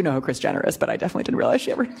reference. I do know who Kris Jenner is, but I definitely didn't realize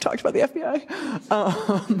she ever talked about the FBI.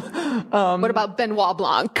 What about Benoit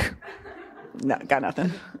Blanc? No, got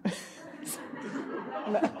nothing.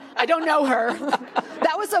 No. I don't know her.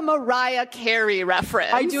 That was a Mariah Carey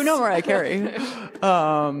reference. I do know Mariah Carey.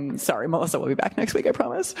 Sorry, Melissa will be back next week, I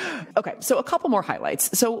promise. Okay, so a couple more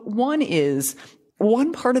highlights. So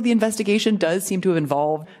one part of the investigation does seem to have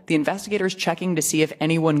involved the investigators checking to see if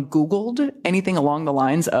anyone Googled anything along the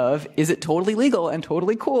lines of, is it totally legal and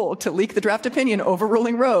totally cool to leak the draft opinion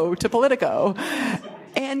overruling Roe to Politico?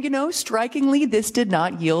 And, strikingly, this did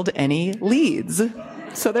not yield any leads.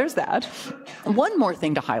 So there's that. One more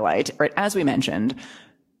thing to highlight, right? As we mentioned,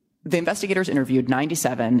 the investigators interviewed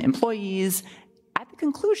 97 employees. At the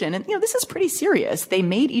conclusion, and, this is pretty serious, they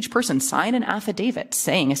made each person sign an affidavit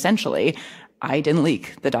saying, essentially, I didn't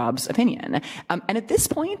leak the Dobbs opinion. And at this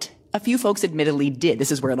point, a few folks admittedly did.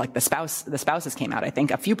 This is where the spouses came out, I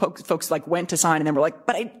think. A few folks went to sign and then were like,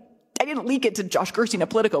 but I didn't leak it to Josh Gerstein at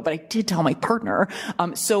Politico, but I did tell my partner.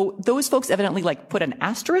 So those folks evidently put an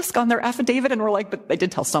asterisk on their affidavit and were but they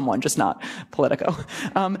did tell someone, just not Politico.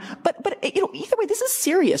 But either way, this is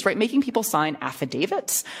serious, right? Making people sign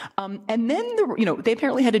affidavits. And then they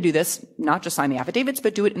apparently had to do this, not just sign the affidavits,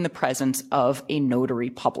 but do it in the presence of a notary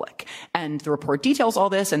public. And the report details all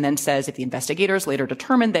this and then says if the investigators later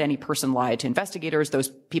determined that any person lied to investigators, those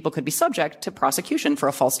people could be subject to prosecution for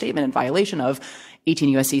a false statement in violation of 18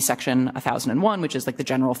 U.S.C. Section 1001, which is the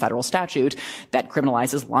general federal statute that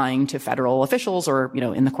criminalizes lying to federal officials or,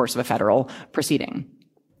 in the course of a federal proceeding.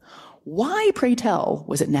 Why, pray tell,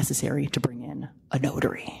 was it necessary to bring in a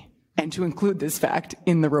notary and to include this fact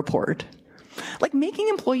in the report? Making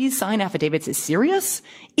employees sign affidavits is serious.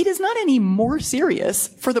 It is not any more serious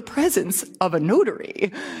for the presence of a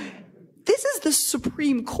notary. This is the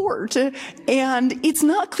Supreme Court, and it's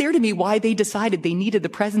not clear to me why they decided they needed the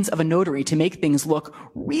presence of a notary to make things look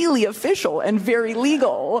really official and very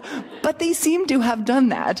legal. But they seem to have done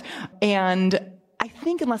that. And I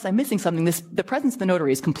think, unless I'm missing something, the presence of the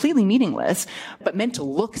notary is completely meaningless, but meant to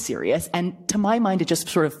look serious. And to my mind, it just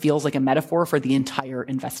sort of feels like a metaphor for the entire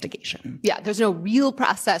investigation. Yeah, there's no real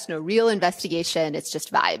process, no real investigation. It's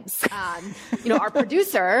just vibes. Our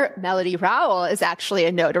producer, Melody Rowell, is actually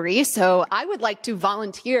a notary. So I would like to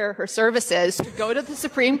volunteer her services to go to the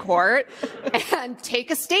Supreme Court and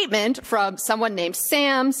take a statement from someone named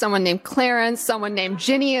Sam, someone named Clarence, someone named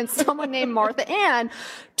Ginny, and someone named Martha Ann,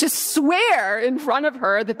 to swear in front of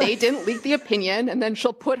her that they didn't leak the opinion, and then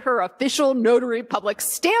she'll put her official notary public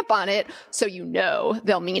stamp on it so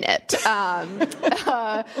they'll mean it. And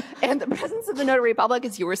the presence of the notary public,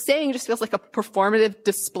 as you were saying, just feels like a performative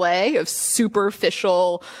display of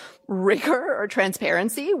superficial rigor or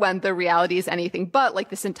transparency when the reality is anything but.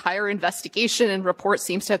 This entire investigation and report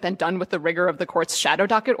seems to have been done with the rigor of the court's shadow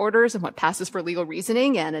docket orders and what passes for legal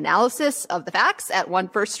reasoning and analysis of the facts at 1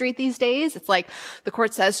 First Street these days. It's the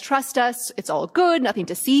court says, trust us, it's all good, nothing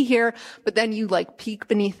to see here. But then you peek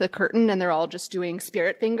beneath the curtain and they're all just doing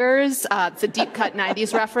spirit fingers. It's a deep cut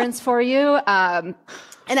 90s reference for you.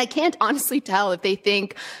 And I can't honestly tell if they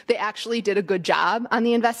think they actually did a good job on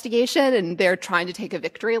the investigation and they're trying to take a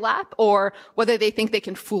victory lap, or whether they think they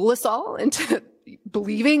can fool us all into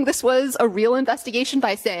believing this was a real investigation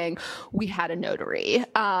by saying we had a notary.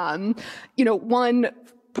 One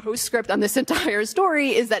postscript on this entire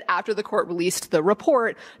story is that after the court released the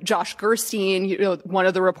report, Josh Gerstein, one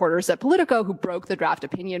of the reporters at Politico who broke the draft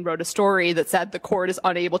opinion, wrote a story that said the court is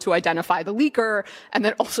unable to identify the leaker, and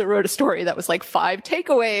then also wrote a story that was 5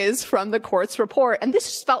 takeaways from the court's report. And this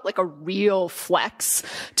just felt like a real flex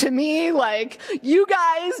to me. You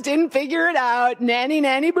guys didn't figure it out. Nanny,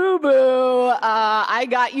 nanny, boo, boo. I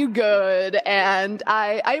got you good. And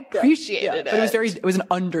I appreciated it. But it was an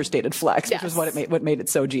understated flex, which was what made it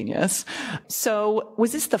so genius. So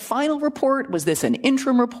was this the final report? Was this an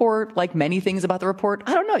interim report? Like many things about the report,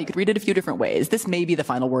 I don't know. You could read it a few different ways. This may be the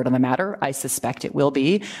final word on the matter. I suspect it will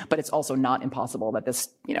be, but it's also not impossible that this,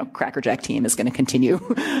 crackerjack team is going to continue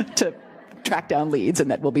to track down leads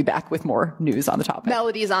and that we'll be back with more news on the topic.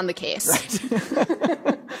 Melody's on the case.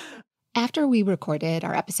 Right. After we recorded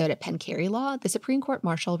our episode at Penn Carey Law, the Supreme Court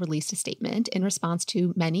Marshal released a statement in response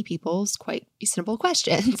to many people's quite reasonable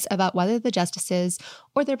questions about whether the justices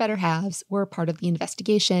or their better halves were part of the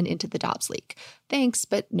investigation into the Dobbs leak. Thanks,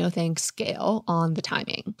 but no thanks, Gail, on the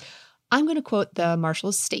timing. I'm going to quote the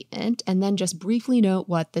Marshal's statement and then just briefly note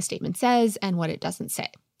what the statement says and what it doesn't say.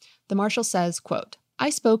 The Marshal says, quote, I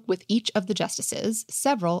spoke with each of the justices,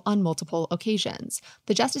 several on multiple occasions.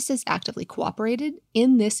 The justices actively cooperated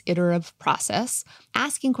in this iterative process,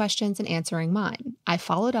 asking questions and answering mine. I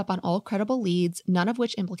followed up on all credible leads, none of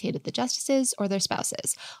which implicated the justices or their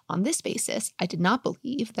spouses. On this basis, I did not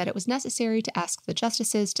believe that it was necessary to ask the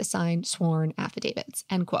justices to sign sworn affidavits,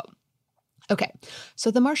 end quote. Okay, so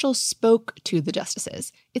the Marshal spoke to the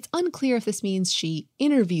justices. It's unclear if this means she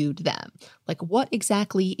interviewed them. What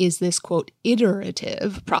exactly is this, quote,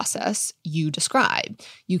 iterative process you describe?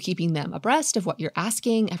 You keeping them abreast of what you're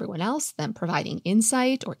asking everyone else, them providing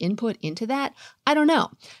insight or input into that? I don't know.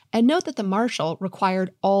 And note that the Marshal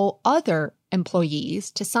required all other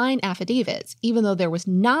employees to sign affidavits, even though there was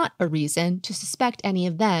not a reason to suspect any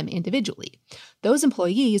of them individually. Those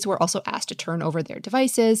employees were also asked to turn over their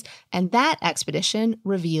devices, and that expedition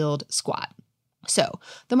revealed squat. So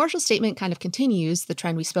the Marshal's statement kind of continues the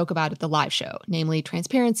trend we spoke about at the live show, namely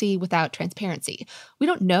transparency without transparency. We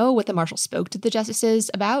don't know what the Marshal spoke to the justices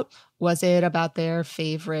about. Was it about their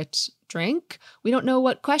favorite drink? We don't know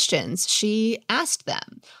what questions she asked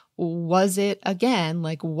them. Was it, again,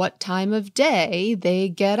 what time of day they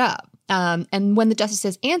get up? And when the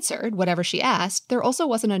justices answered whatever she asked, there also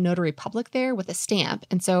wasn't a notary public there with a stamp.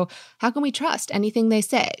 And so how can we trust anything they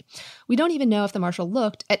say? We don't even know if the marshal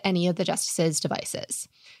looked at any of the justices' devices.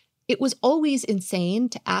 It was always insane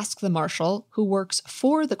to ask the marshal, who works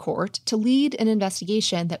for the court, to lead an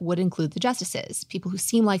investigation that would include the justices, people who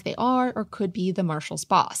seem like they are or could be the marshal's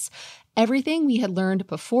boss. Everything we had learned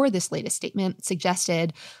before this latest statement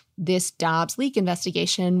suggested this Dobbs leak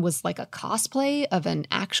investigation was like a cosplay of an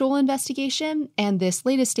actual investigation, and this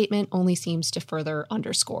latest statement only seems to further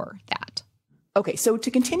underscore that. Okay, so to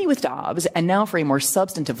continue with Dobbs, and now for a more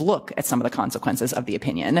substantive look at some of the consequences of the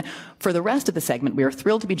opinion, for the rest of the segment, we are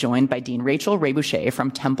thrilled to be joined by Dean Rachel Ray-Boucher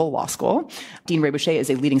from Temple Law School. Dean Ray-Boucher is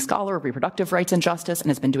a leading scholar of reproductive rights and justice and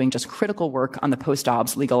has been doing just critical work on the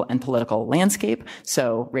post-Dobbs legal and political landscape.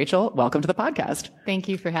 So, Rachel, welcome to the podcast. Thank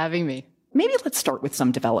you for having me. Maybe let's start with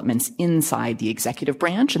some developments inside the executive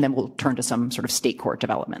branch, and then we'll turn to some sort of state court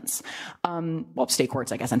developments. State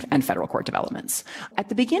courts, I guess, and federal court developments. At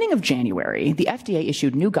the beginning of January, the FDA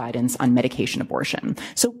issued new guidance on medication abortion.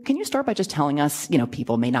 So can you start by just telling us,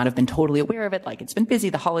 people may not have been totally aware of it, like it's been busy,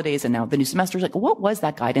 the holidays, and now the new semester. Like, what was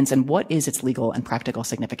that guidance, and what is its legal and practical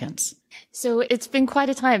significance? So it's been quite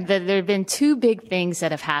a time that there have been two big things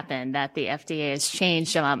that have happened that the FDA has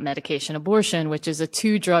changed about medication abortion, which is a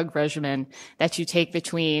 2-drug regimen that you take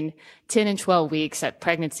between 10 and 12 weeks at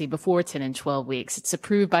pregnancy before 10 and 12 weeks. It's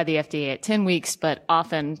approved by the FDA at 10 weeks, but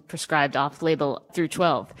often prescribed off-label through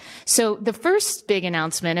 12. So the first big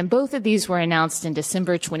announcement, and both of these were announced in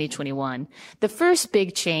December 2021, the first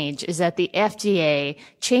big change is that the FDA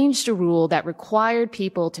changed a rule that required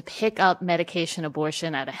people to pick up medication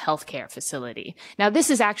abortion at a healthcare facility. Now, this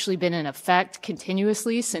has actually been in effect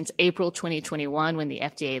continuously since April 2021 when the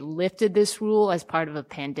FDA lifted this rule as part of a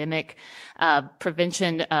pandemic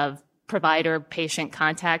prevention of provider-patient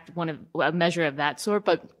contact, a measure of that sort.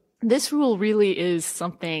 But this rule really is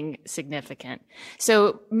something significant.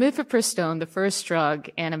 So mifepristone, the first drug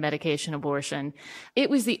in a medication abortion,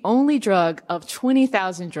 it was the only drug of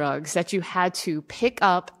 20,000 drugs that you had to pick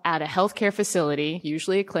up at a healthcare facility,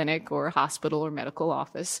 usually a clinic or a hospital or medical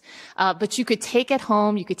office. But you could take it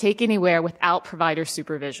home, you could take anywhere without provider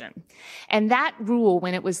supervision. And that rule,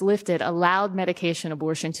 when it was lifted, allowed medication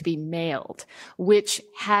abortion to be mailed, which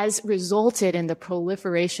has resulted in the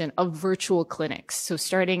proliferation of virtual clinics. So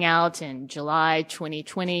starting out in July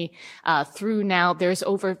 2020 through now, there's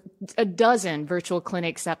over a dozen virtual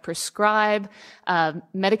clinics that prescribe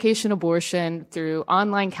medication abortion through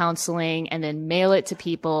online counseling and then mail it to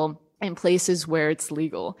people in places where it's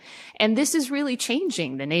legal. And this is really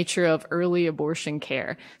changing the nature of early abortion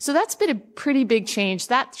care. So that's been a pretty big change.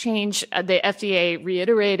 That change, the FDA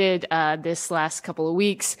reiterated this last couple of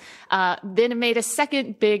weeks. Then it made a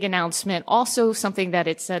second big announcement, also something that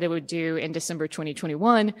it said it would do in December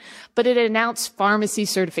 2021, but it announced pharmacy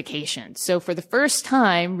certification. So for the first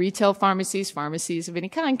time, retail pharmacies of any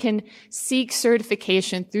kind, can seek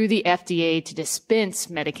certification through the FDA to dispense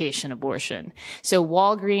medication abortion. So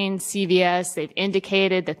Walgreens, CVS, they've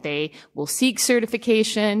indicated that they will seek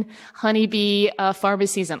certification. Honeybee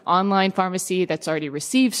Pharmacy is an online pharmacy that's already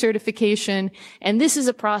received certification. And this is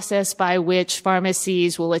a process by which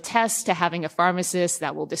pharmacies will attest to having a pharmacist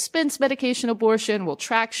that will dispense medication abortion, will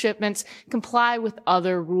track shipments, comply with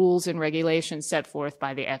other rules and regulations set forth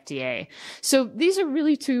by the FDA. So these are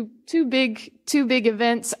really two big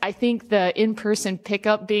events. I think the in-person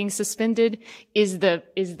pickup being suspended is the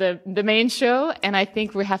main show, and I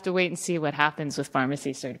think we have to wait and see what happens with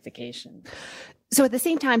pharmacy certification. So at the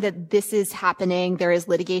same time that this is happening, there is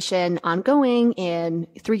litigation ongoing in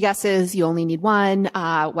 3 guesses. You only need one.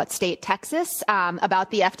 What state? Texas,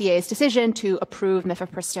 about the FDA's decision to approve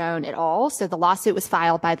mifepristone at all. So the lawsuit was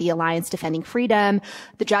filed by the Alliance Defending Freedom.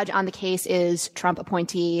 The judge on the case is Trump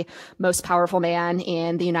appointee, most powerful man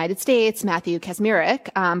in the United States, Matthew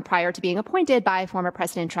Kacsmaryk. Prior to being appointed by former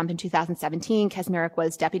President Trump in 2017, Kacsmaryk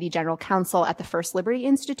was deputy general counsel at the First Liberty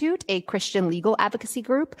Institute, a Christian legal advocacy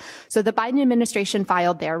group. So the Biden administration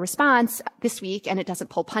filed their response this week, and it doesn't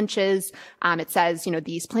pull punches. It says,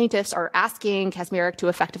 these plaintiffs are asking Kacsmaryk to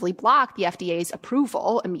effectively block the FDA's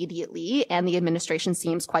approval immediately, and the administration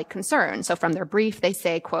seems quite concerned. So from their brief, they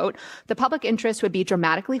say, quote, "The public interest would be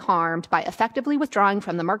dramatically harmed by effectively withdrawing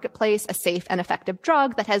from the marketplace a safe and effective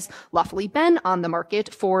drug that has lawfully been on the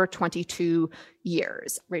market for 22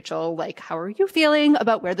 years. Rachel, how are you feeling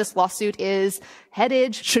about where this lawsuit is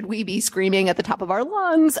headed? Should we be screaming at the top of our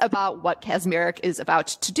lungs about what Kacsmaryk is about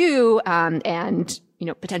to do? And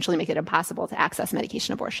potentially make it impossible to access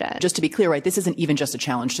medication abortion. Just to be clear, right, this isn't even just a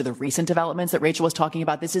challenge to the recent developments that Rachel was talking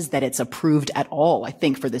about. This is that it's approved at all, I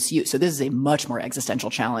think, for this use. So this is a much more existential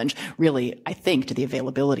challenge, really, I think, to the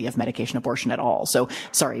availability of medication abortion at all. So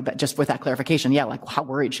sorry, but just with that clarification, yeah, like how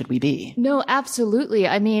worried should we be? No, absolutely.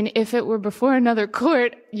 I mean, if it were before another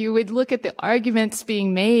court, you would look at the arguments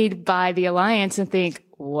being made by the alliance and think,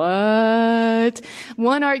 what?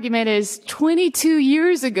 One argument is 22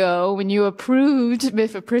 years ago when you approved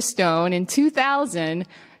mifepristone in 2000,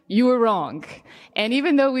 you were wrong. And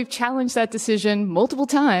even though we've challenged that decision multiple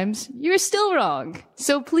times, you're still wrong.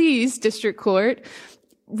 So please, district court,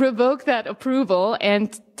 revoke that approval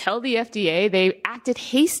and tell the FDA they acted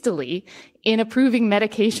hastily in approving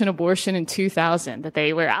medication abortion in 2000, that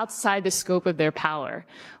they were outside the scope of their power,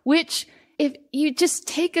 which if you just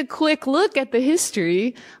take a quick look at the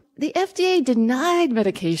history, the FDA denied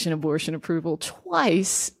medication abortion approval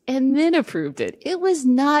twice and then approved it. It was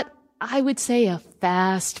not, I would say, a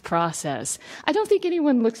fast process. I don't think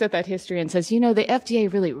anyone looks at that history and says, the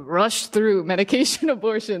FDA really rushed through medication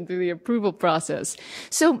abortion through the approval process.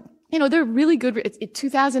 So, they're really good. In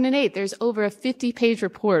 2008, there's over a 50-page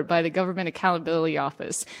report by the Government Accountability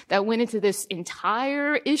Office that went into this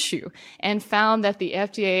entire issue and found that the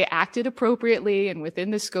FDA acted appropriately and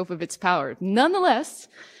within the scope of its power. Nonetheless,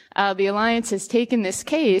 the alliance has taken this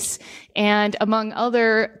case and among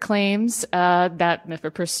other claims, that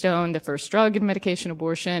mifepristone, the first drug in medication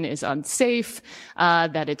abortion, is unsafe,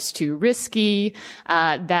 that it's too risky,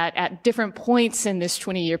 that at different points in this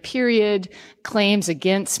 20-year period, claims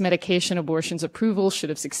against medication abortion's approval should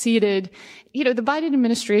have succeeded. The Biden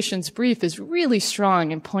administration's brief is really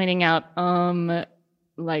strong in pointing out,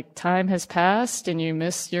 time has passed and you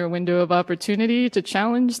missed your window of opportunity to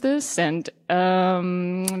challenge this, and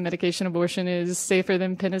medication abortion is safer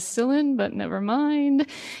than penicillin, but never mind.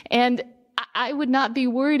 And I would not be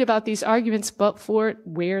worried about these arguments but for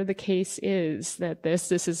where the case is, that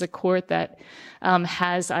this is a court that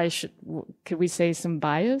could we say some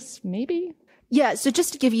bias, maybe? Yeah, so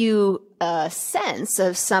just to give you a sense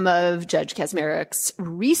of some of Judge Kaczmarek's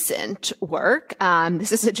recent work,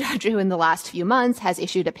 this is a judge who in the last few months has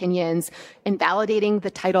issued opinions invalidating the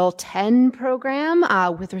Title X program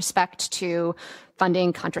with respect to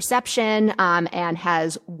funding contraception, and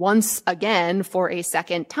has once again, for a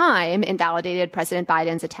second time, invalidated President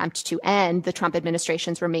Biden's attempt to end the Trump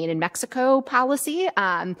administration's Remain in Mexico policy.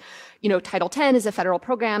 Title X is a federal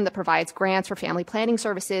program that provides grants for family planning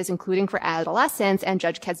services, including for adolescents. And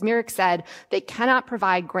Judge Kaczmarek said they cannot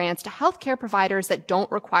provide grants to healthcare providers that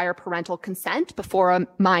don't require parental consent before a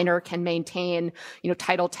minor can maintain,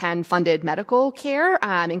 Title X funded medical care,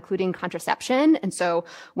 including contraception. And so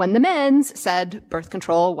when the men's said birth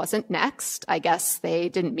control wasn't next, I guess they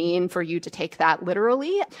didn't mean for you to take that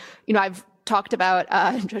literally. I've talked about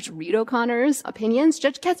Judge Reed O'Connor's opinions.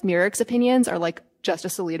 Judge Kaczmarek's opinions are like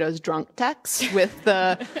Justice Alito's drunk text with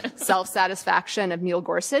the self-satisfaction of Neil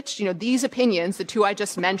Gorsuch. These opinions, the two I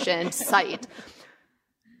just mentioned, cite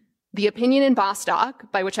the opinion in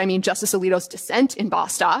Bostock, by which I mean Justice Alito's dissent in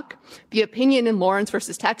Bostock, the opinion in Lawrence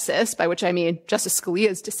versus Texas, by which I mean Justice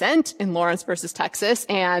Scalia's dissent in Lawrence versus Texas,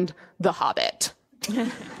 and The Hobbit.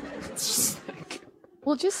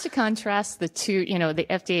 Well, just to contrast the two, the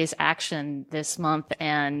FDA's action this month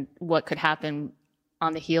and what could happen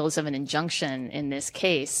on the heels of an injunction in this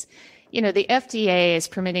case, the FDA is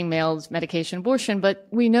permitting mailed medication abortion, but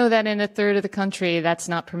we know that in a third of the country that's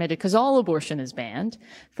not permitted because all abortion is banned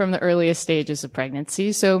from the earliest stages of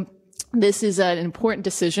pregnancy. So this is an important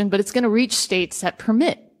decision, but it's going to reach states that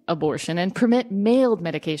permit abortion and permit mailed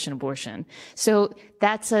medication abortion. So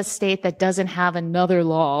that's a state that doesn't have another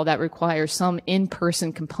law that requires some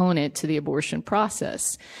in-person component to the abortion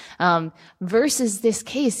process. Versus this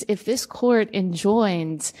case, if this court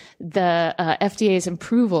enjoins the FDA's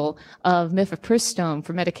approval of mifepristone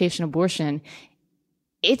for medication abortion,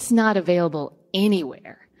 it's not available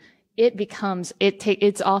anywhere.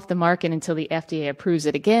 It's off the market until the FDA approves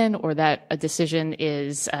it again, or that a decision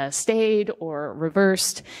is stayed or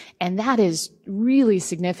reversed. And that is really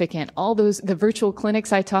significant. The virtual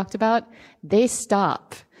clinics I talked about, they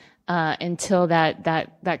stop until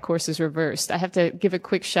that course is reversed. I have to give a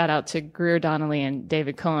quick shout out to Greer Donnelly and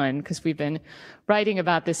David Cohen, because we've been writing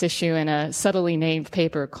about this issue in a subtly named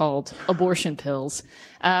paper called Abortion Pills.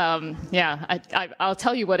 I'll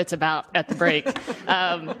tell you what it's about at the break.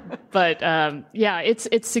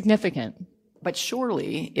 It's significant. But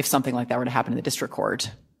surely, if something like that were to happen in the district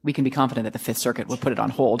court, we can be confident that the Fifth Circuit would put it on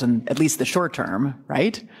hold in at least the short term,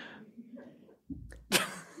 right?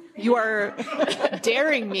 You are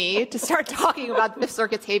daring me to start talking about the Fifth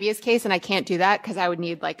Circuit's habeas case, and I can't do that because I would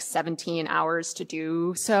need like 17 hours to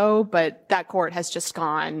do so. But that court has just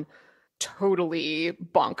gone totally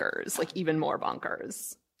bonkers, like even more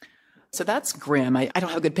bonkers. So that's grim. I don't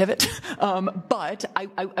have a good pivot. But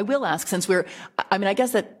I will ask, since I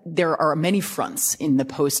guess that there are many fronts in the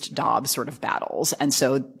post-Dobbs sort of battles. And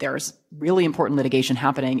so there's really important litigation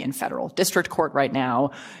happening in federal district court right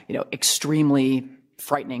now, extremely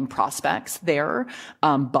frightening prospects there.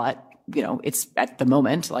 But, it's at the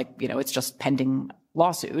moment, it's just pending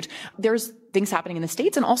lawsuit. There's things happening in the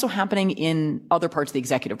states and also happening in other parts of the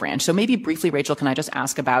executive branch. So maybe briefly, Rachel, can I just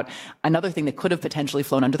ask about another thing that could have potentially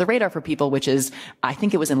flown under the radar for people, which is, I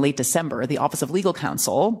think it was in late December, the Office of Legal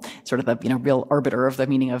Counsel, sort of the, real arbiter of the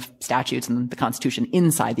meaning of statutes and the Constitution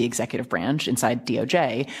inside the executive branch, inside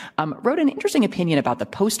DOJ, wrote an interesting opinion about the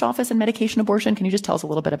post office and medication abortion. Can you just tell us a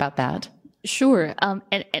little bit about that? Sure. And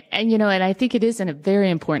I think it is a very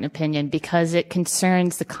important opinion because it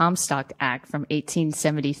concerns the Comstock Act from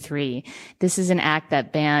 1873. This is an act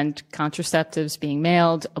that banned contraceptives being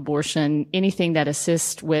mailed, abortion, anything that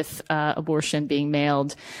assists with abortion being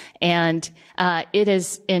mailed. And it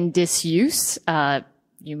is in disuse.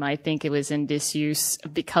 You might think it was in disuse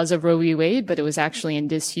because of Roe v. Wade, but it was actually in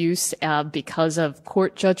disuse because of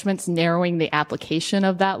court judgments narrowing the application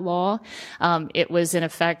of that law. It was in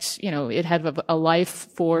effect, it had a life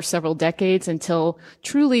for several decades until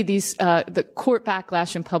truly the court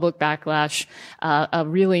backlash and public backlash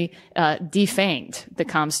really defanged the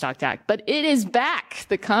Comstock Act. But it is back.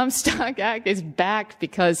 The Comstock Act is back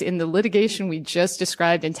because in the litigation we just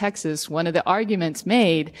described in Texas, one of the arguments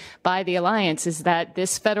made by the alliance is that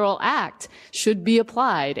this federal act should be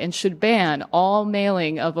applied and should ban all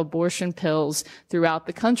mailing of abortion pills throughout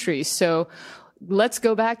the country. So let's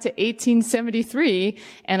go back to 1873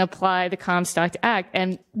 and apply the Comstock Act.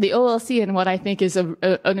 And the OLC, in what I think is an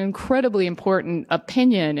incredibly important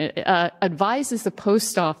opinion, advises the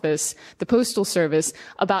post office, the Postal Service,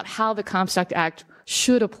 about how the Comstock Act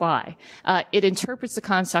should apply. It interprets the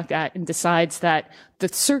Comstock Act and decides that the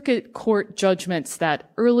circuit court judgments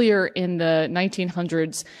that earlier in the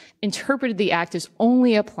 1900s interpreted the act as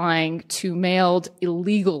only applying to mailed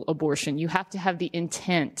illegal abortion. You have to have the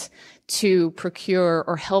intent to procure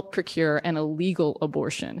or help procure an illegal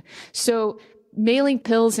abortion. So mailing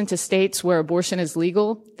pills into states where abortion is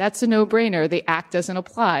legal, that's a no-brainer. The act doesn't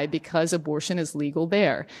apply because abortion is legal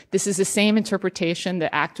there. This is the same interpretation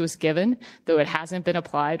the act was given, though it hasn't been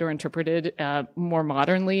applied or interpreted more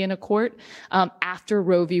modernly in a court, after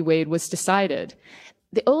Roe v. Wade was decided.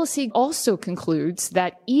 The OLC also concludes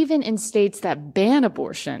that even in states that ban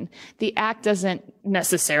abortion, the act doesn't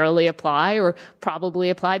necessarily apply or probably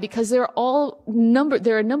apply because there are a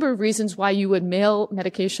number of reasons why you would mail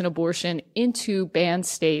medication abortion into banned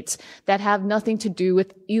states that have nothing to do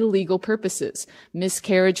with illegal purposes,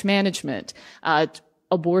 miscarriage management,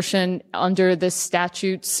 abortion under the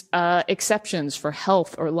statute's exceptions for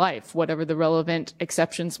health or life, whatever the relevant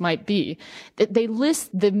exceptions might be. They list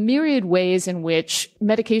the myriad ways in which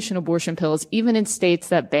medication abortion pills, even in states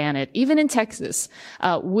that ban it, even in Texas,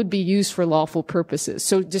 would be used for lawful purposes.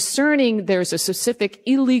 So discerning there's a specific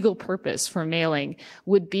illegal purpose for mailing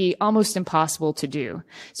would be almost impossible to do.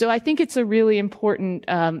 So I think it's a really important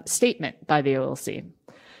statement by the OLC.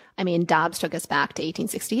 I mean, Dobbs took us back to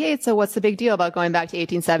 1868, so what's the big deal about going back to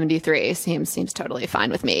 1873? Seems totally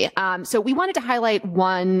fine with me. So we wanted to highlight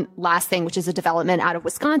one last thing, which is a development out of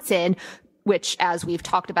Wisconsin, which, as we've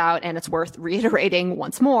talked about, and it's worth reiterating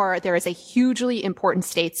once more, there is a hugely important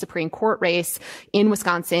state Supreme Court race in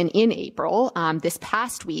Wisconsin in April. This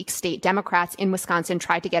past week, state Democrats in Wisconsin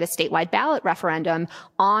tried to get a statewide ballot referendum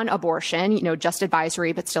on abortion, just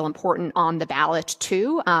advisory, but still important on the ballot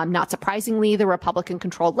too. Not surprisingly, the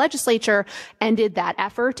Republican-controlled legislature ended that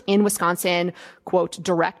effort in Wisconsin. Quote,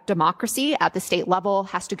 direct democracy at the state level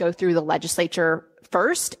has to go through the legislature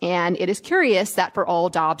first. And it is curious that for all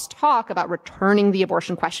Dobbs' talk about returning the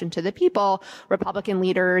abortion question to the people, Republican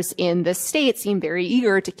leaders in the state seem very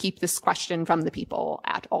eager to keep this question from the people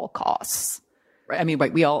at all costs. I mean,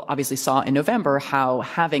 we all obviously saw in November how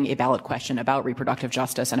having a ballot question about reproductive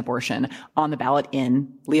justice and abortion on the ballot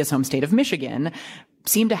in Leah's home state of Michigan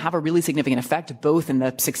seemed to have a really significant effect both in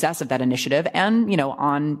the success of that initiative and,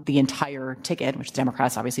 on the entire ticket, which the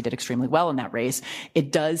Democrats obviously did extremely well in that race.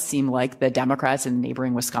 It does seem like the Democrats in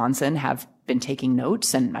neighboring Wisconsin have been taking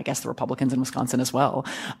notes, and I guess the Republicans in Wisconsin as well.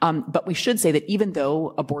 But we should say that even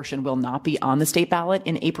though abortion will not be on the state ballot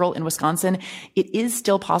in April in Wisconsin, it is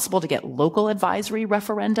still possible to get local advisory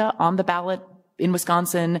referenda on the ballot in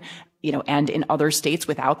Wisconsin, and in other states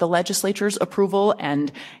without the legislature's approval.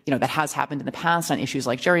 And, that has happened in the past on issues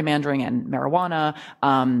like gerrymandering and marijuana.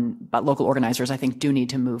 But local organizers, I think, do need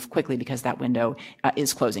to move quickly because that window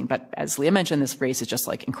is closing. But as Leah mentioned, this race is just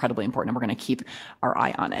incredibly important, and we're going to keep our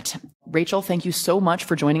eye on it. Rachel, thank you so much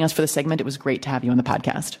for joining us for this segment. It was great to have you on the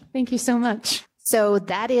podcast. Thank you so much. So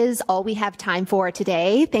that is all we have time for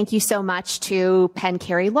today. Thank you so much to Penn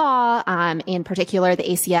Carey Law, in particular the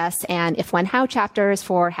ACS and If When How chapters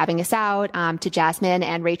for having us out, to Jasmine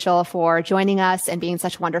and Rachel for joining us and being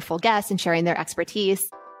such wonderful guests and sharing their expertise.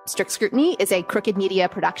 Strict Scrutiny is a Crooked Media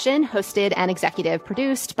production, hosted and executive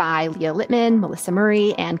produced by Leah Littman, Melissa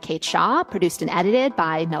Murray, and Kate Shaw, produced and edited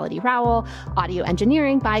by Melody Rowell, audio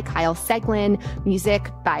engineering by Kyle Seglin, music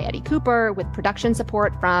by Eddie Cooper, with production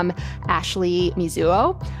support from Ashley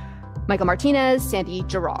Mizuo, Michael Martinez, Sandy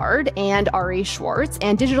Gerard, and Ari Schwartz,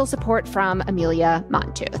 and digital support from Amelia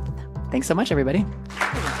Montooth. Thanks so much, everybody.